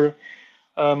wonder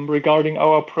regarding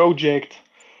our project.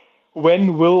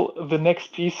 When will the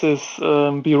next pieces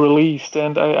be released?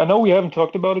 And I know we haven't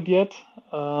talked about it yet.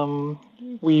 Um,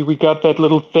 we got that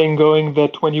little thing going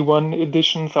that 21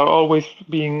 editions are always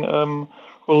being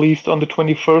released on the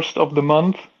 21st of the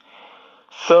month.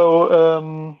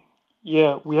 So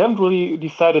yeah, we haven't really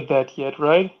decided that yet,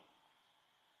 right?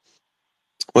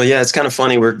 Well, yeah, it's kind of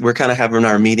funny. We're kind of having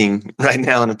our meeting right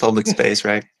now in a public space,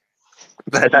 right?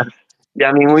 But yeah,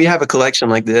 I mean, when we have a collection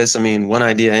like this, I mean, one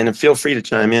idea, and feel free to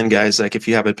chime in, guys. Like, if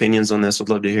you have opinions on this, would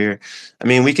love to hear. I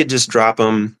mean, we could just drop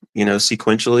them,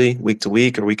 sequentially, week to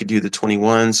week, or we could do the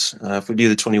 21s. If we do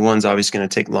the 21s, obviously, going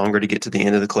to take longer to get to the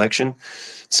end of the collection.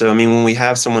 So, I mean, when we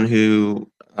have someone who,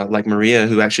 like Maria,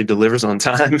 who actually delivers on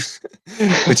time,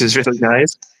 which is really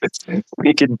nice,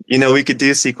 we could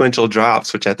do sequential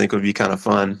drops, which I think would be kind of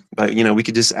fun. But we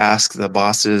could just ask the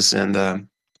bosses and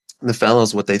the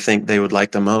fellows what they think they would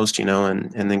like the most,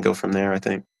 and then go from there, I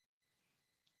think.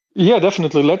 Yeah,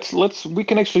 definitely. Let's we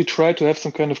can actually try to have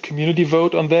some kind of community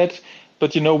vote on that.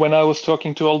 But when I was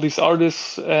talking to all these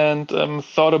artists and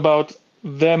thought about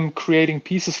them creating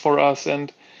pieces for us,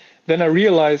 and then I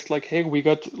realized like, hey, we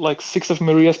got like six of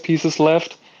Maria's pieces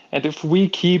left, and if we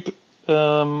keep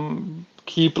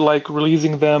like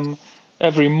releasing them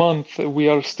every month, we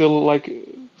are still like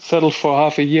settled for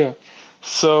half a year.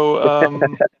 So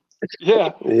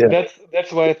yeah, Yeah.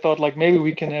 that's why I thought like maybe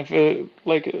we can have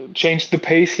change the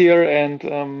pace here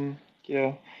and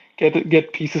yeah,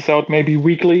 get pieces out maybe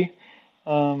weekly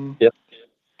um, Yep.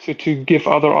 to give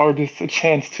other artists a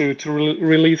chance to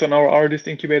release on our artist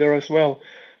incubator as well.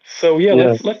 So yeah,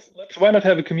 Yeah. let's why not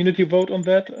have a community vote on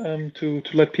that to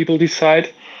let people decide.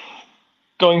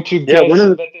 Going to Yeah. guess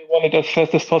that they want it as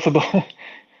fast as possible.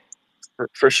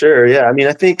 For sure. Yeah. I mean,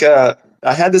 I think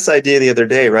I had this idea the other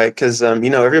day, right? Because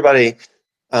everybody,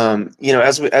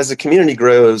 as the community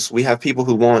grows, we have people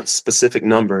who want specific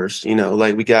numbers.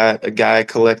 Like we got a guy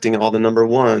collecting all the number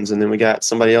ones, and then we got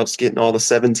somebody else getting all the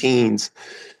 17s,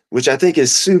 which I think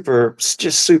is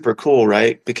just super cool,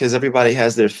 right? Because everybody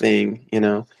has their thing,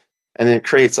 and it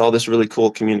creates all this really cool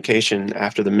communication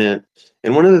after the mint.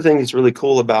 And one of the things that's really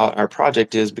cool about our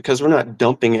project is because we're not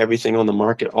dumping everything on the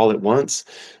market all at once,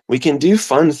 we can do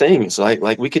fun things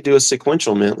like we could do a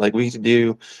sequential mint, like we could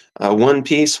do one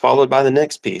piece followed by the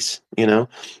next piece,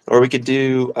 or we could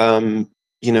do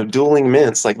dueling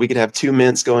mints, like we could have two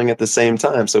mints going at the same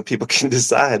time so people can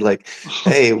decide like,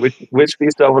 hey, which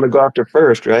piece do I want to go after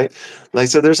first, right? Like,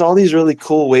 so there's all these really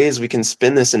cool ways we can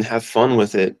spin this and have fun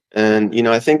with it. And,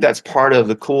 I think that's part of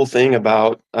the cool thing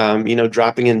about,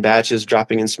 dropping in batches,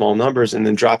 dropping in small numbers, and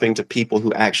then dropping to people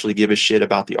who actually give a shit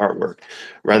about the artwork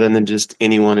rather than just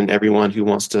anyone and everyone who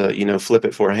wants to, flip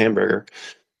it for a hamburger.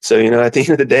 So, at the end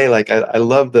of the day, like, I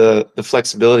love the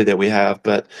flexibility that we have,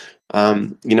 but,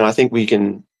 I think we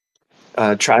can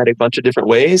try it a bunch of different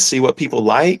ways, see what people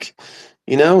like,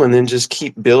 and then just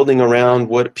keep building around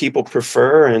what people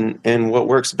prefer and what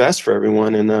works best for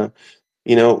everyone. And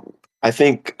you know, I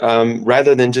think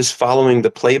rather than just following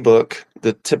the playbook,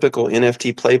 the typical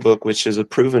NFT playbook, which is a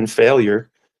proven failure,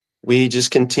 we just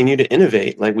continue to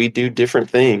innovate. Like we do different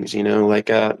things, like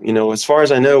as far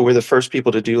as I know, we're the first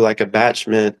people to do like a batch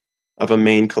mint of a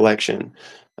main collection.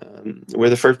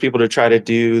 We're the first people to try to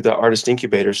do the artist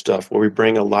incubator stuff where we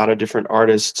bring a lot of different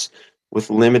artists with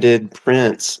limited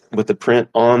prints, with the print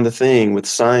on the thing, with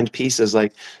signed pieces.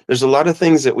 Like there's a lot of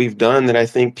things that we've done that I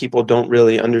think people don't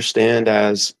really understand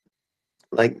as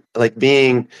like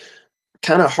being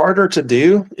kind of harder to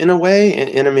do in a way.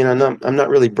 And I mean, I'm not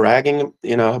really bragging,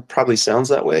 it probably sounds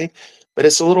that way, but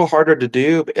it's a little harder to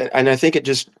do. And I think it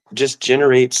just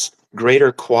generates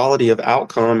greater quality of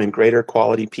outcome and greater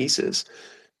quality pieces.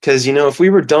 Because, if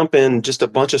we were dumping just a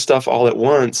bunch of stuff all at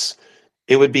once,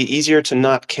 it would be easier to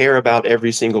not care about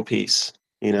every single piece,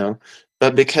 you know?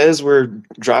 But because we're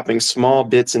dropping small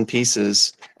bits and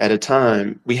pieces at a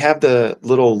time, we have the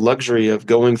little luxury of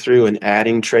going through and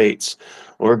adding traits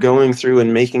or going through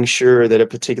and making sure that a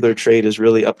particular trait is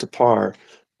really up to par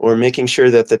or making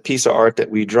sure that the piece of art that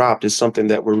we dropped is something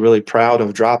that we're really proud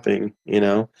of dropping,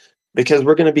 because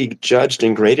we're going to be judged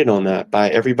and graded on that by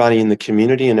everybody in the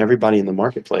community and everybody in the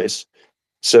marketplace.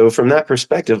 So from that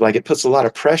perspective, like it puts a lot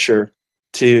of pressure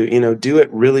to, do it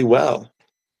really well,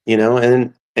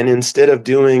 and instead of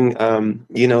doing,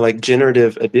 like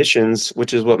generative additions,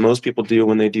 which is what most people do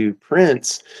when they do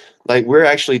prints, like we're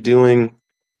actually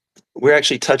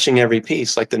touching every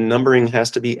piece. Like the numbering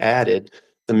has to be added,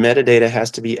 the metadata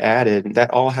has to be added.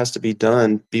 That all has to be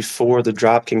done before the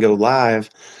drop can go live.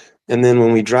 And then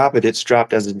when we drop it, it's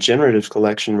dropped as a generative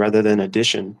collection rather than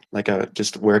addition, like a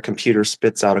just where a computer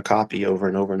spits out a copy over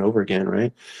and over and over again,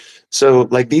 right? So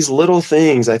like these little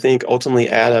things, I think ultimately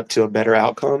add up to a better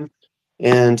outcome,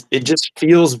 and it just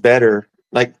feels better.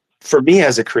 Like for me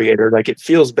as a creator, like it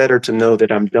feels better to know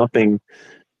that I'm dumping,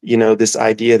 this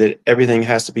idea that everything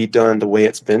has to be done the way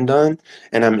it's been done,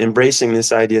 and I'm embracing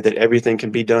this idea that everything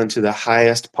can be done to the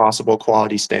highest possible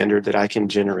quality standard that I can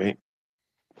generate.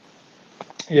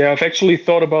 Yeah, I've actually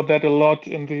thought about that a lot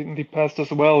in the past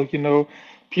as well.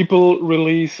 People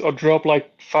release or drop like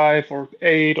 5 or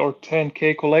 8 or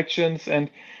 10K collections, and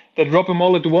they drop them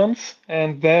all at once,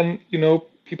 and then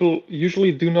people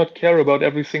usually do not care about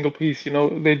every single piece.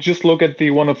 They just look at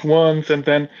the one of ones, and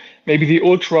then maybe the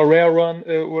ultra rare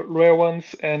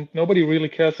ones, and nobody really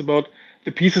cares about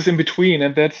the pieces in between,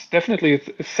 and that's definitely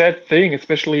a sad thing,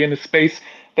 especially in a space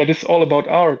that is all about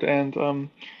art. And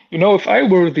if I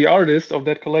were the artist of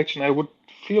that collection, I would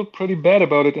feel pretty bad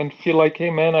about it and feel like, hey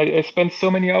man, I spent so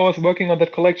many hours working on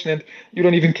that collection and you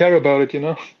don't even care about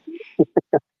it.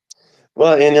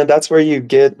 Well, and that's where you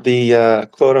get the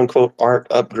quote unquote art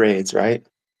upgrades, right?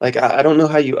 Like I don't know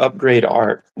how you upgrade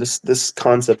art. This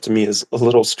concept to me is a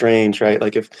little strange, right?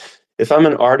 Like if I'm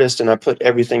an artist and I put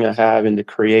everything I have into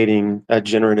creating a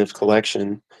generative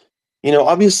collection,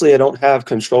 obviously I don't have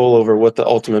control over what the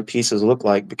ultimate pieces look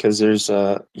like because there's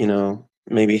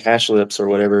maybe hash lips or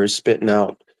whatever is spitting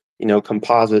out,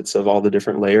 composites of all the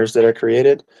different layers that I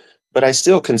created. But I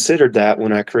still considered that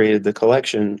when I created the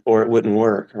collection, or it wouldn't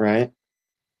work, right?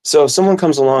 So if someone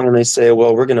comes along and they say,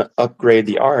 well, we're going to upgrade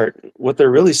the art, what they're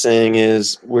really saying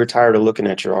is, we're tired of looking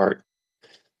at your art,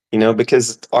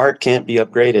 because art can't be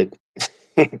upgraded.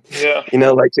 Yeah.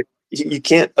 Like you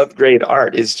can't upgrade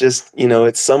art. It's just,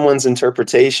 it's someone's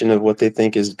interpretation of what they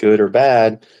think is good or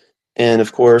bad. And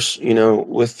of course,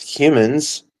 with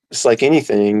humans, it's like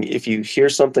anything. If you hear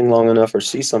something long enough or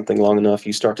see something long enough,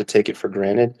 you start to take it for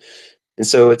granted. And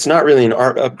so it's not really an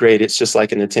art upgrade, it's just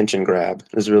like an attention grab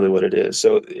is really what it is.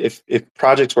 So if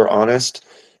projects were honest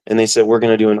and they said we're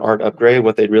going to do an art upgrade,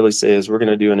 what they'd really say is we're going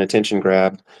to do an attention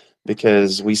grab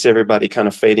because we see everybody kind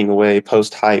of fading away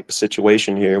post hype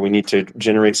situation here. We need to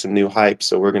generate some new hype,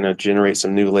 so we're going to generate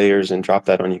some new layers and drop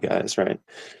that on you guys, right?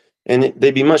 And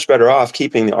they'd be much better off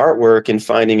keeping the artwork and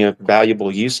finding a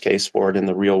valuable use case for it in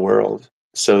the real world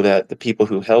so that the people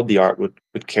who held the art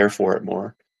would care for it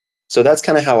more. So that's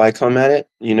kind of how I come at it,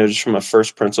 just from a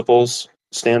first principles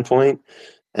standpoint.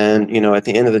 And, at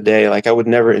the end of the day, like I would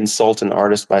never insult an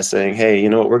artist by saying, hey, you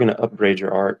know what, we're going to upgrade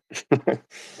your art. Yeah,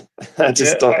 I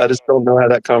just don't know how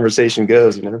that conversation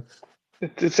goes.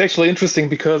 it's actually interesting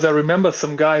because I remember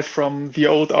some guy from the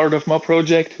old Art of Mob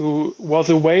project who was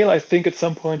a whale. I think at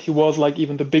some point he was like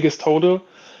even the biggest holder.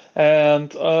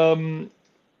 And can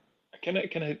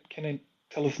I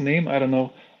tell his name? I don't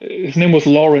know. His name was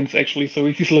Lawrence actually. So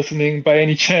if he's listening by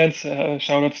any chance,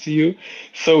 shout outs to you.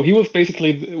 So he was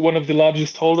basically one of the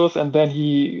largest holders, and then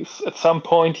he at some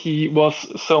point he was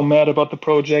so mad about the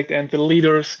project and the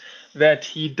leaders that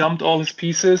he dumped all his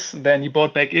pieces. Then he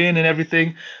bought back in and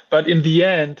everything. But in the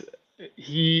end,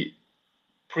 he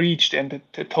preached and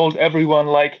told everyone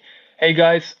like, "Hey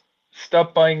guys,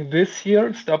 stop buying this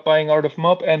here, stop buying Art of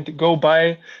Mob, and go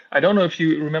buy." I don't know if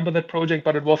you remember that project,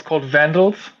 but it was called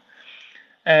Vandals,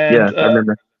 Yeah, and I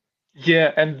remember.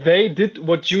 yeah, and they did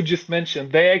what you just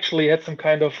mentioned. They actually had some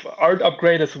kind of art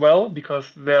upgrade as well because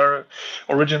their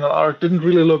original art didn't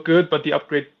really look good, but the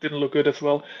upgrade didn't look good as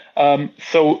well.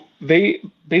 So they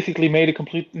basically made a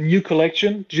complete new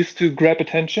collection just to grab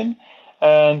attention.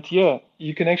 And yeah,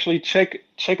 you can actually check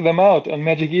them out on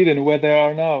Magic Eden where they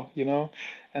are now.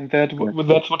 And that's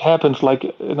what happens. Like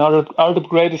an art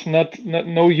upgrade is not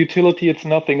no utility. It's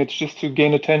nothing. It's just to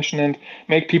gain attention and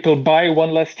make people buy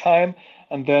one last time,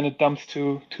 and then it dumps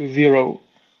to zero.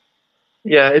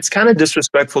 Yeah, it's kind of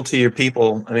disrespectful to your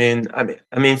people. I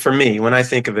mean, for me, when I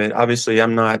think of it, obviously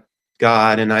I'm not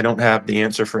God and I don't have the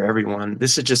answer for everyone.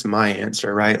 This is just my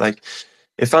answer, right? Like,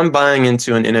 if I'm buying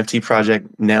into an NFT project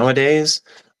nowadays,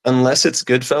 unless it's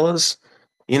Goodfellas,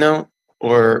 you know,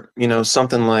 or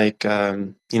something like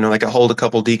like a hold a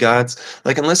couple D gods,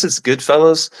 like unless it's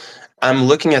Goodfellas, I'm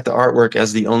looking at the artwork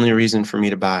as the only reason for me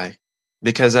to buy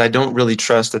because I don't really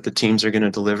trust that the teams are going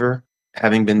to deliver,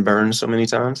 having been burned so many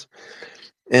times.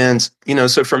 And,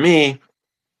 so for me,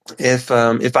 if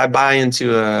I buy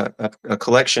into a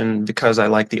collection because I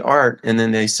like the art, and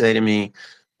then they say to me,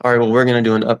 all right, well, we're going to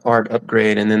do an art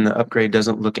upgrade, and then the upgrade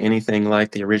doesn't look anything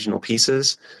like the original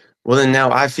pieces, well, then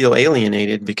now I feel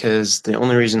alienated because the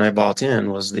only reason I bought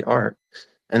in was the art.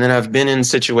 And then I've been in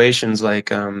situations like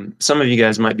some of you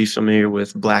guys might be familiar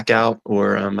with Blackout,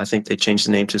 or I think they changed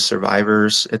the name to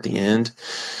Survivors at the end.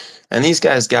 And these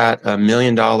guys got $1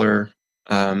 million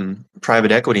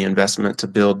private equity investment to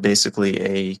build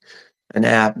basically an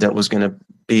app that was going to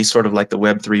be sort of like the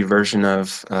Web3 version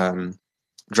of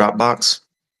Dropbox,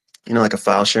 like a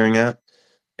file sharing app.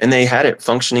 And they had it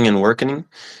functioning and working.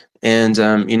 And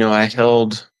I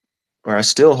held, or I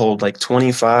still hold, like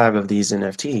 25 of these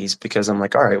NFTs because I'm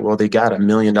like, all right, well, they got $1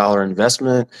 million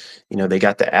investment. They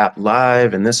got the app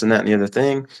live and this and that and the other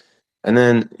thing. And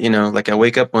then, like I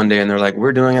wake up one day and they're like,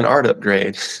 we're doing an art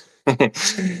upgrade.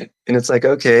 And it's like,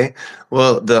 okay,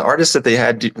 well, the artist that they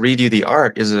had to redo the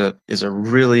art is a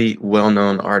really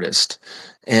well-known artist.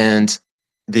 And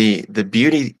the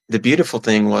beautiful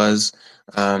thing was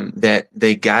that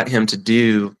they got him to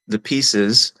do the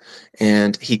pieces,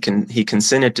 and he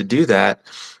consented to do that,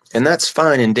 and that's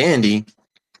fine and dandy.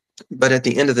 But at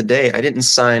the end of the day, I didn't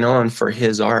sign on for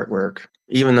his artwork,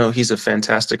 even though he's a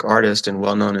fantastic artist and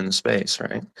well known in the space,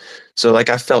 right? So like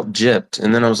I felt gypped.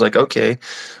 And then I was like, okay,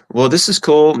 well, this is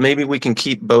cool. Maybe we can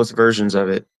keep both versions of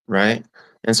it, right?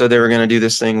 And so they were going to do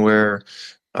this thing where,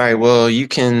 all right, well, you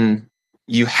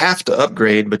have to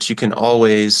upgrade, but you can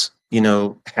always,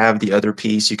 have the other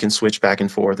piece. You can switch back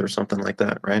and forth or something like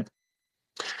that, right?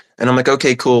 And I'm like,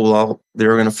 okay, cool. Well, they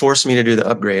were going to force me to do the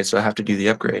upgrade, so I have to do the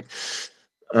upgrade.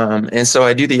 And so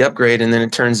I do the upgrade, and then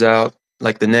it turns out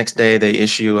like the next day they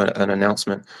issue an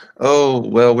announcement. Oh,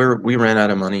 well, we ran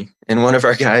out of money, and one of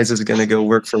our guys is going to go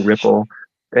work for Ripple,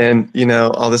 and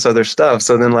all this other stuff.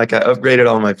 So then like I upgraded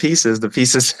all my pieces, the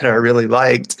pieces that I really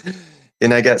liked,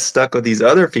 and I got stuck with these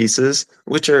other pieces,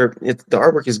 which the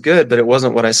artwork is good, but it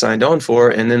wasn't what I signed on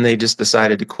for. And then they just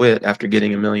decided to quit after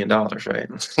getting $1 million, right?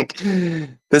 Like,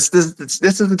 this is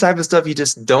the type of stuff you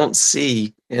just don't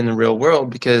see in the real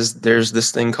world because there's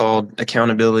this thing called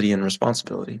accountability and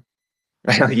responsibility,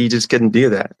 right? Like you just couldn't do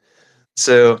that.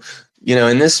 So,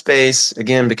 in this space,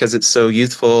 again, because it's so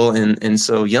youthful and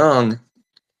so young,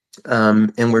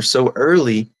 and we're so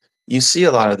early, you see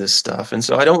a lot of this stuff. And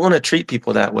so I don't want to treat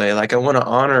people that way. Like I want to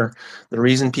honor the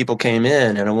reason people came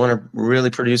in, and I want to really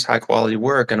produce high quality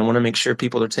work, and I want to make sure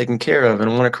people are taken care of, and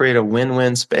I want to create a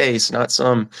win-win space, not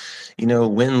some,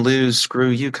 win-lose,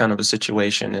 screw you kind of a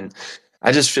situation. And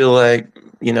I just feel like,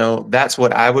 that's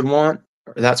what I would want.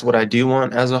 That's what I do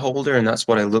want as a holder, and that's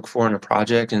what I look for in a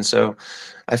project. And so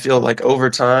I feel like over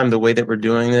time, the way that we're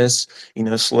doing this,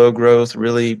 slow growth,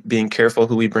 really being careful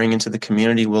who we bring into the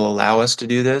community will allow us to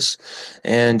do this.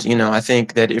 And, I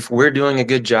think that if we're doing a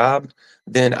good job,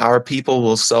 then our people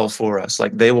will sell for us.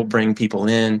 Like they will bring people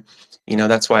in.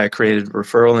 That's why I created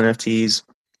referral NFTs.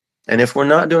 And if we're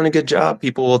not doing a good job,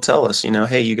 people will tell us,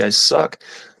 hey, you guys suck.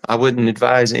 I wouldn't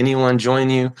advise anyone join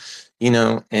you,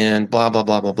 and blah, blah,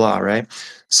 blah, blah, blah, right?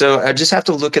 So I just have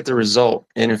to look at the result.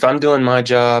 And if I'm doing my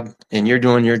job and you're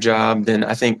doing your job, then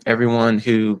I think everyone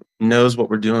who knows what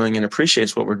we're doing and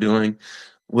appreciates what we're doing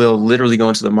will literally go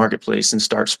into the marketplace and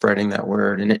start spreading that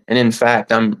word. And in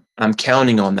fact, I'm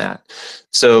counting on that.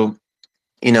 So,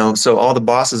 so all the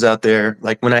bosses out there,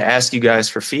 like when I ask you guys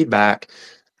for feedback,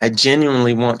 I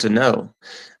genuinely want to know.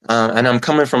 And I'm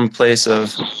coming from a place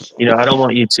of, I don't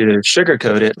want you to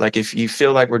sugarcoat it. Like if you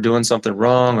feel like we're doing something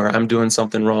wrong or I'm doing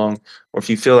something wrong, or if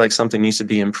you feel like something needs to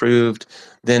be improved,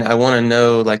 then I want to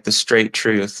know like the straight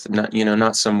truth,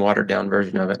 not some watered down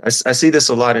version of it. I see this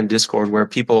a lot in Discord where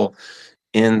people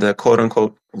in the quote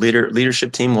unquote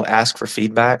leadership team will ask for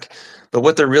feedback, but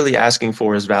what they're really asking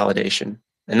for is validation.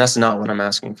 And that's not what I'm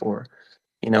asking for.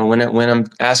 When I'm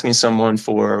asking someone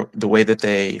for the way that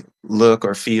they look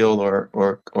or feel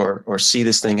or see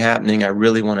this thing happening, I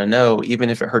really want to know, even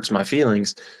if it hurts my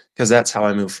feelings, because that's how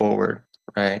I move forward,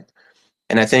 right?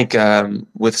 And I think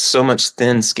with so much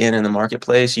thin skin in the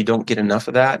marketplace, you don't get enough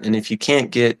of that. And if you can't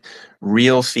get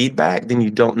real feedback, then you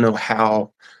don't know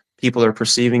how people are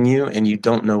perceiving you, and you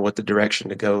don't know what the direction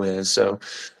to go is. So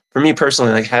for me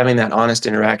personally, like having that honest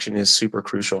interaction is super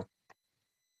crucial.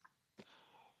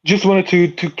 Just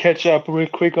wanted to catch up real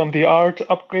quick on the art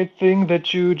upgrade thing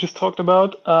that you just talked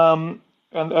about, and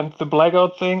the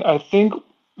blackout thing. I think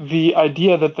the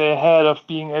idea that they had of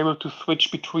being able to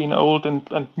switch between old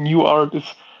and new art is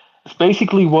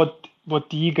basically what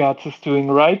DGOTS is doing,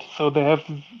 right? So they have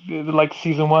like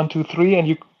season 1, 2, 3, and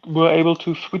you were able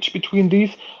to switch between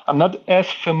these. I'm not as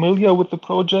familiar with the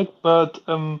project, but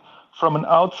from an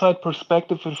outside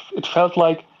perspective, it felt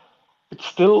like it's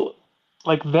still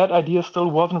like that idea still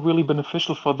wasn't really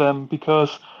beneficial for them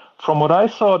because from what I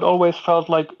saw, it always felt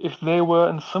like if they were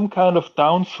in some kind of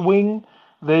downswing,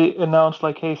 they announced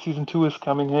like, "Hey, season two is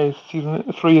coming. Hey, season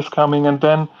three is coming," and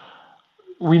then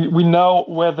we know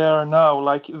where they are now.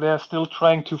 Like they're still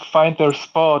trying to find their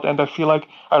spot, and I feel like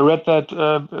I read that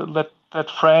that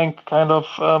Frank kind of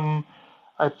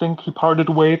I think he parted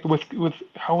ways with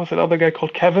how was that other guy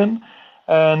called Kevin,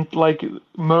 and like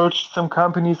merged some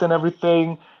companies and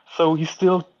everything. So he's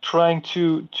still trying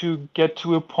to get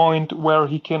to a point where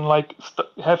he can like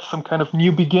have some kind of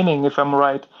new beginning, if I'm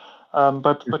right.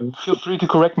 But Mhm. feel free to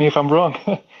correct me if I'm wrong.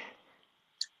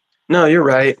 No, you're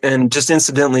right. And just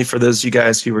incidentally, for those of you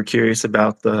guys who were curious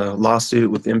about the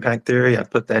lawsuit with impact theory, I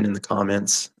put that in the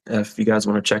comments if you guys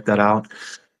want to check that out.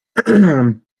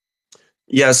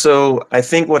 Yeah, so I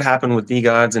think what happened with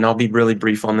DeGods, and I'll be really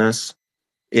brief on this,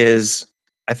 is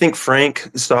I think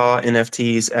Frank saw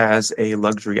NFTs as a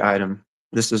luxury item.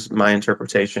 This is my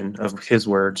interpretation of his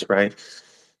words, right?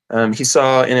 He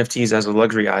saw NFTs as a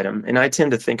luxury item, and I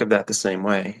tend to think of that the same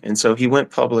way. And so he went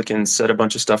public and said a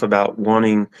bunch of stuff about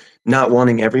not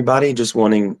wanting everybody, just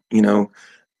wanting,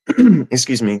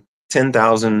 excuse me,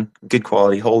 10,000 good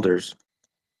quality holders.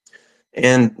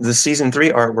 And the season three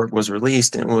artwork was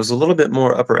released, and it was a little bit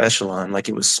more upper echelon. Like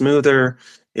it was smoother,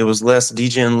 it was less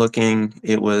degen looking.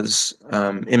 It was,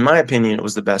 in my opinion, it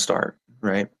was the best art,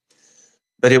 right?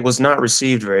 But it was not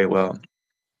received very well.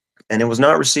 And it was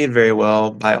not received very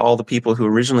well by all the people who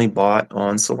originally bought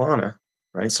on Solana,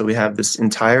 right? So we have this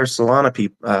entire Solana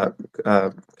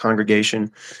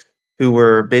congregation who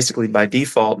were basically by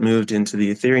default moved into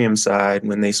the Ethereum side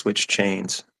when they switched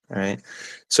chains, right?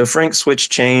 So Frank switched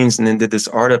chains and then did this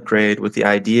art upgrade with the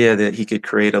idea that he could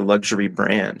create a luxury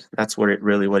brand. That's what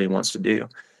he wants to do.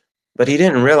 But he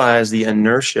didn't realize the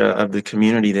inertia of the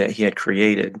community that he had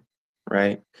created,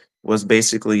 right? Was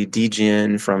basically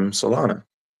degen from Solana.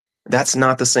 That's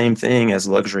not the same thing as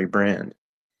luxury brand.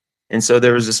 And so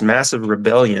there was this massive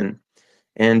rebellion,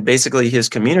 and basically his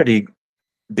community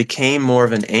became more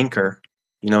of an anchor.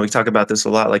 We talk about this a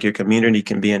lot, like your community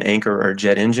can be an anchor or a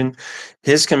jet engine.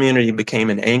 His community became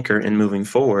an anchor in moving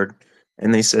forward.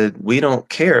 And they said, we don't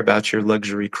care about your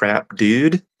luxury crap,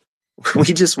 dude. We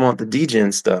just want the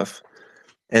degen stuff.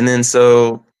 And then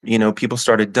so, people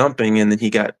started dumping, and then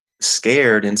he got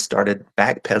scared and started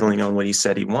backpedaling on what he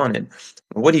said he wanted.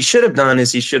 What he should have done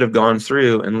is he should have gone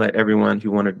through and let everyone who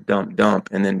wanted to dump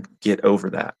and then get over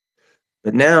that.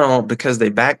 But now, because they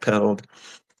backpedaled,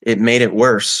 it made it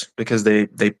worse because they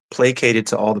placated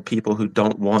to all the people who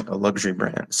don't want a luxury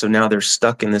brand. So now they're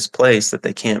stuck in this place that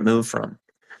they can't move from.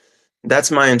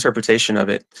 That's my interpretation of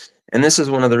it. And this is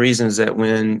one of the reasons that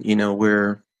when,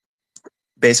 we're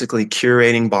basically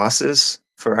curating bosses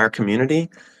for our community,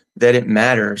 that it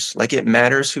matters. Like it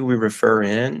matters who we refer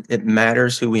in, it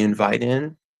matters who we invite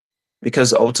in,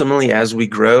 because ultimately, as we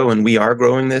grow, and we are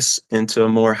growing this into a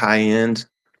more high end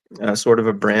sort of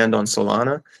a brand on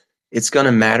Solana, it's going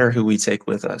to matter who we take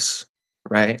with us,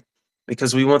 right?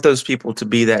 Because we want those people to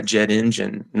be that jet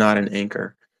engine, not an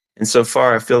anchor. And so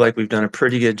far, I feel like we've done a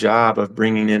pretty good job of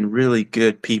bringing in really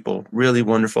good people, really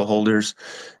wonderful holders.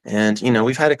 And,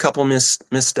 we've had a couple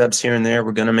missteps here and there.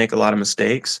 We're going to make a lot of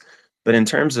mistakes. But in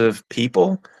terms of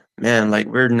people, man, like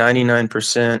we're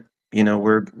 99%,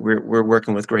 we're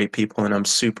working with great people, and I'm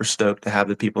super stoked to have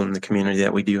the people in the community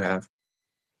that we do have.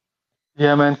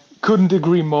 Yeah, man, couldn't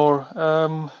agree more.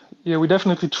 Yeah, we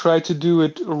definitely try to do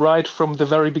it right from the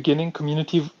very beginning,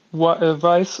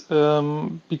 community-wise,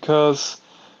 because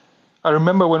I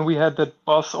remember when we had that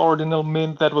boss ordinal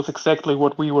mint, that was exactly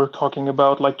what we were talking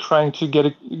about, like trying to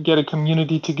get a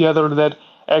community together that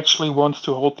actually wants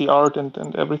to hold the art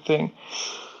and everything.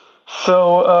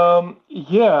 So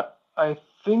yeah, I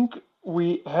think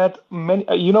we had many.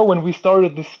 When we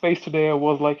started this space today, I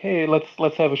was like, "Hey,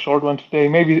 let's have a short one today,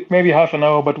 maybe half an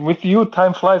hour." But with you,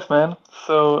 time flies, man.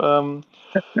 So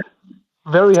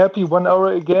very happy 1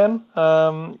 hour again.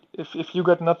 If you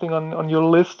got nothing on your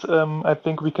list, I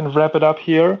think we can wrap it up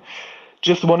here.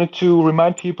 Just wanted to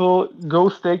remind people, go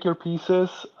stake your pieces.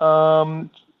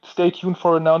 Stay tuned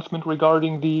for announcement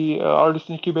regarding the artist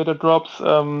incubator drops.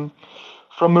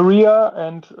 From Maria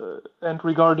and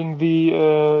regarding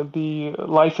the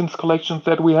license collections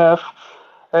that we have.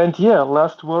 And yeah,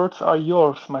 last words are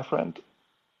yours, my friend.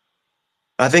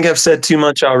 I think I've said too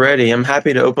much already. I'm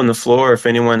happy to open the floor if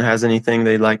anyone has anything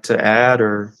they'd like to add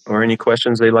or any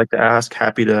questions they'd like to ask.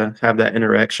 Happy to have that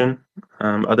interaction.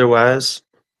 Otherwise,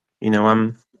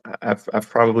 I've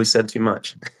probably said too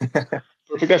much.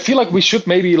 Perfect. I feel like we should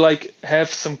maybe like have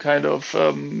some kind of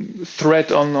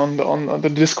thread on the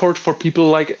Discord for people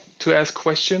like to ask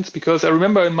questions, because I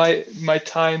remember in my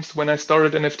times when I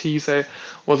started NFTs, I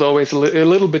was always a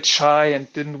little bit shy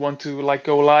and didn't want to like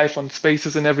go live on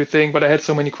spaces and everything, but I had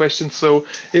so many questions. So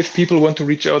if people want to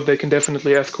reach out, they can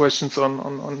definitely ask questions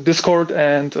on Discord,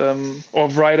 and or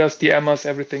write us, DM us,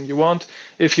 everything you want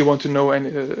if you want to know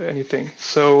anything.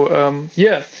 So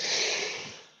yeah,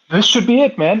 this should be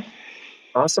it, man.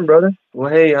 Awesome, brother.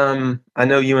 Well, hey, I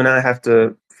know you and I have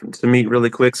to meet really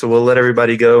quick, so we'll let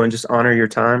everybody go and just honor your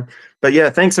time. But yeah,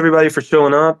 thanks everybody for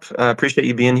showing up. Appreciate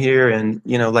you being here. And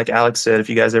like Alex said, if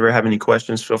you guys ever have any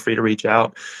questions, feel free to reach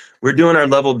out. We're doing our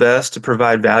level best to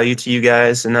provide value to you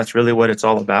guys, and that's really what it's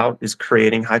all about: is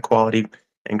creating high quality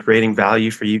and creating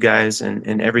value for you guys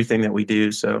and everything that we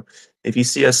do. So if you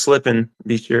see us slipping,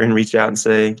 be sure and reach out and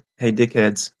say, "Hey,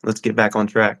 dickheads, let's get back on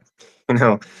track." You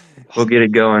know we'll get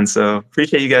it going. So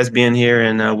appreciate you guys being here,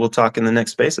 and we'll talk in the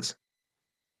next spaces.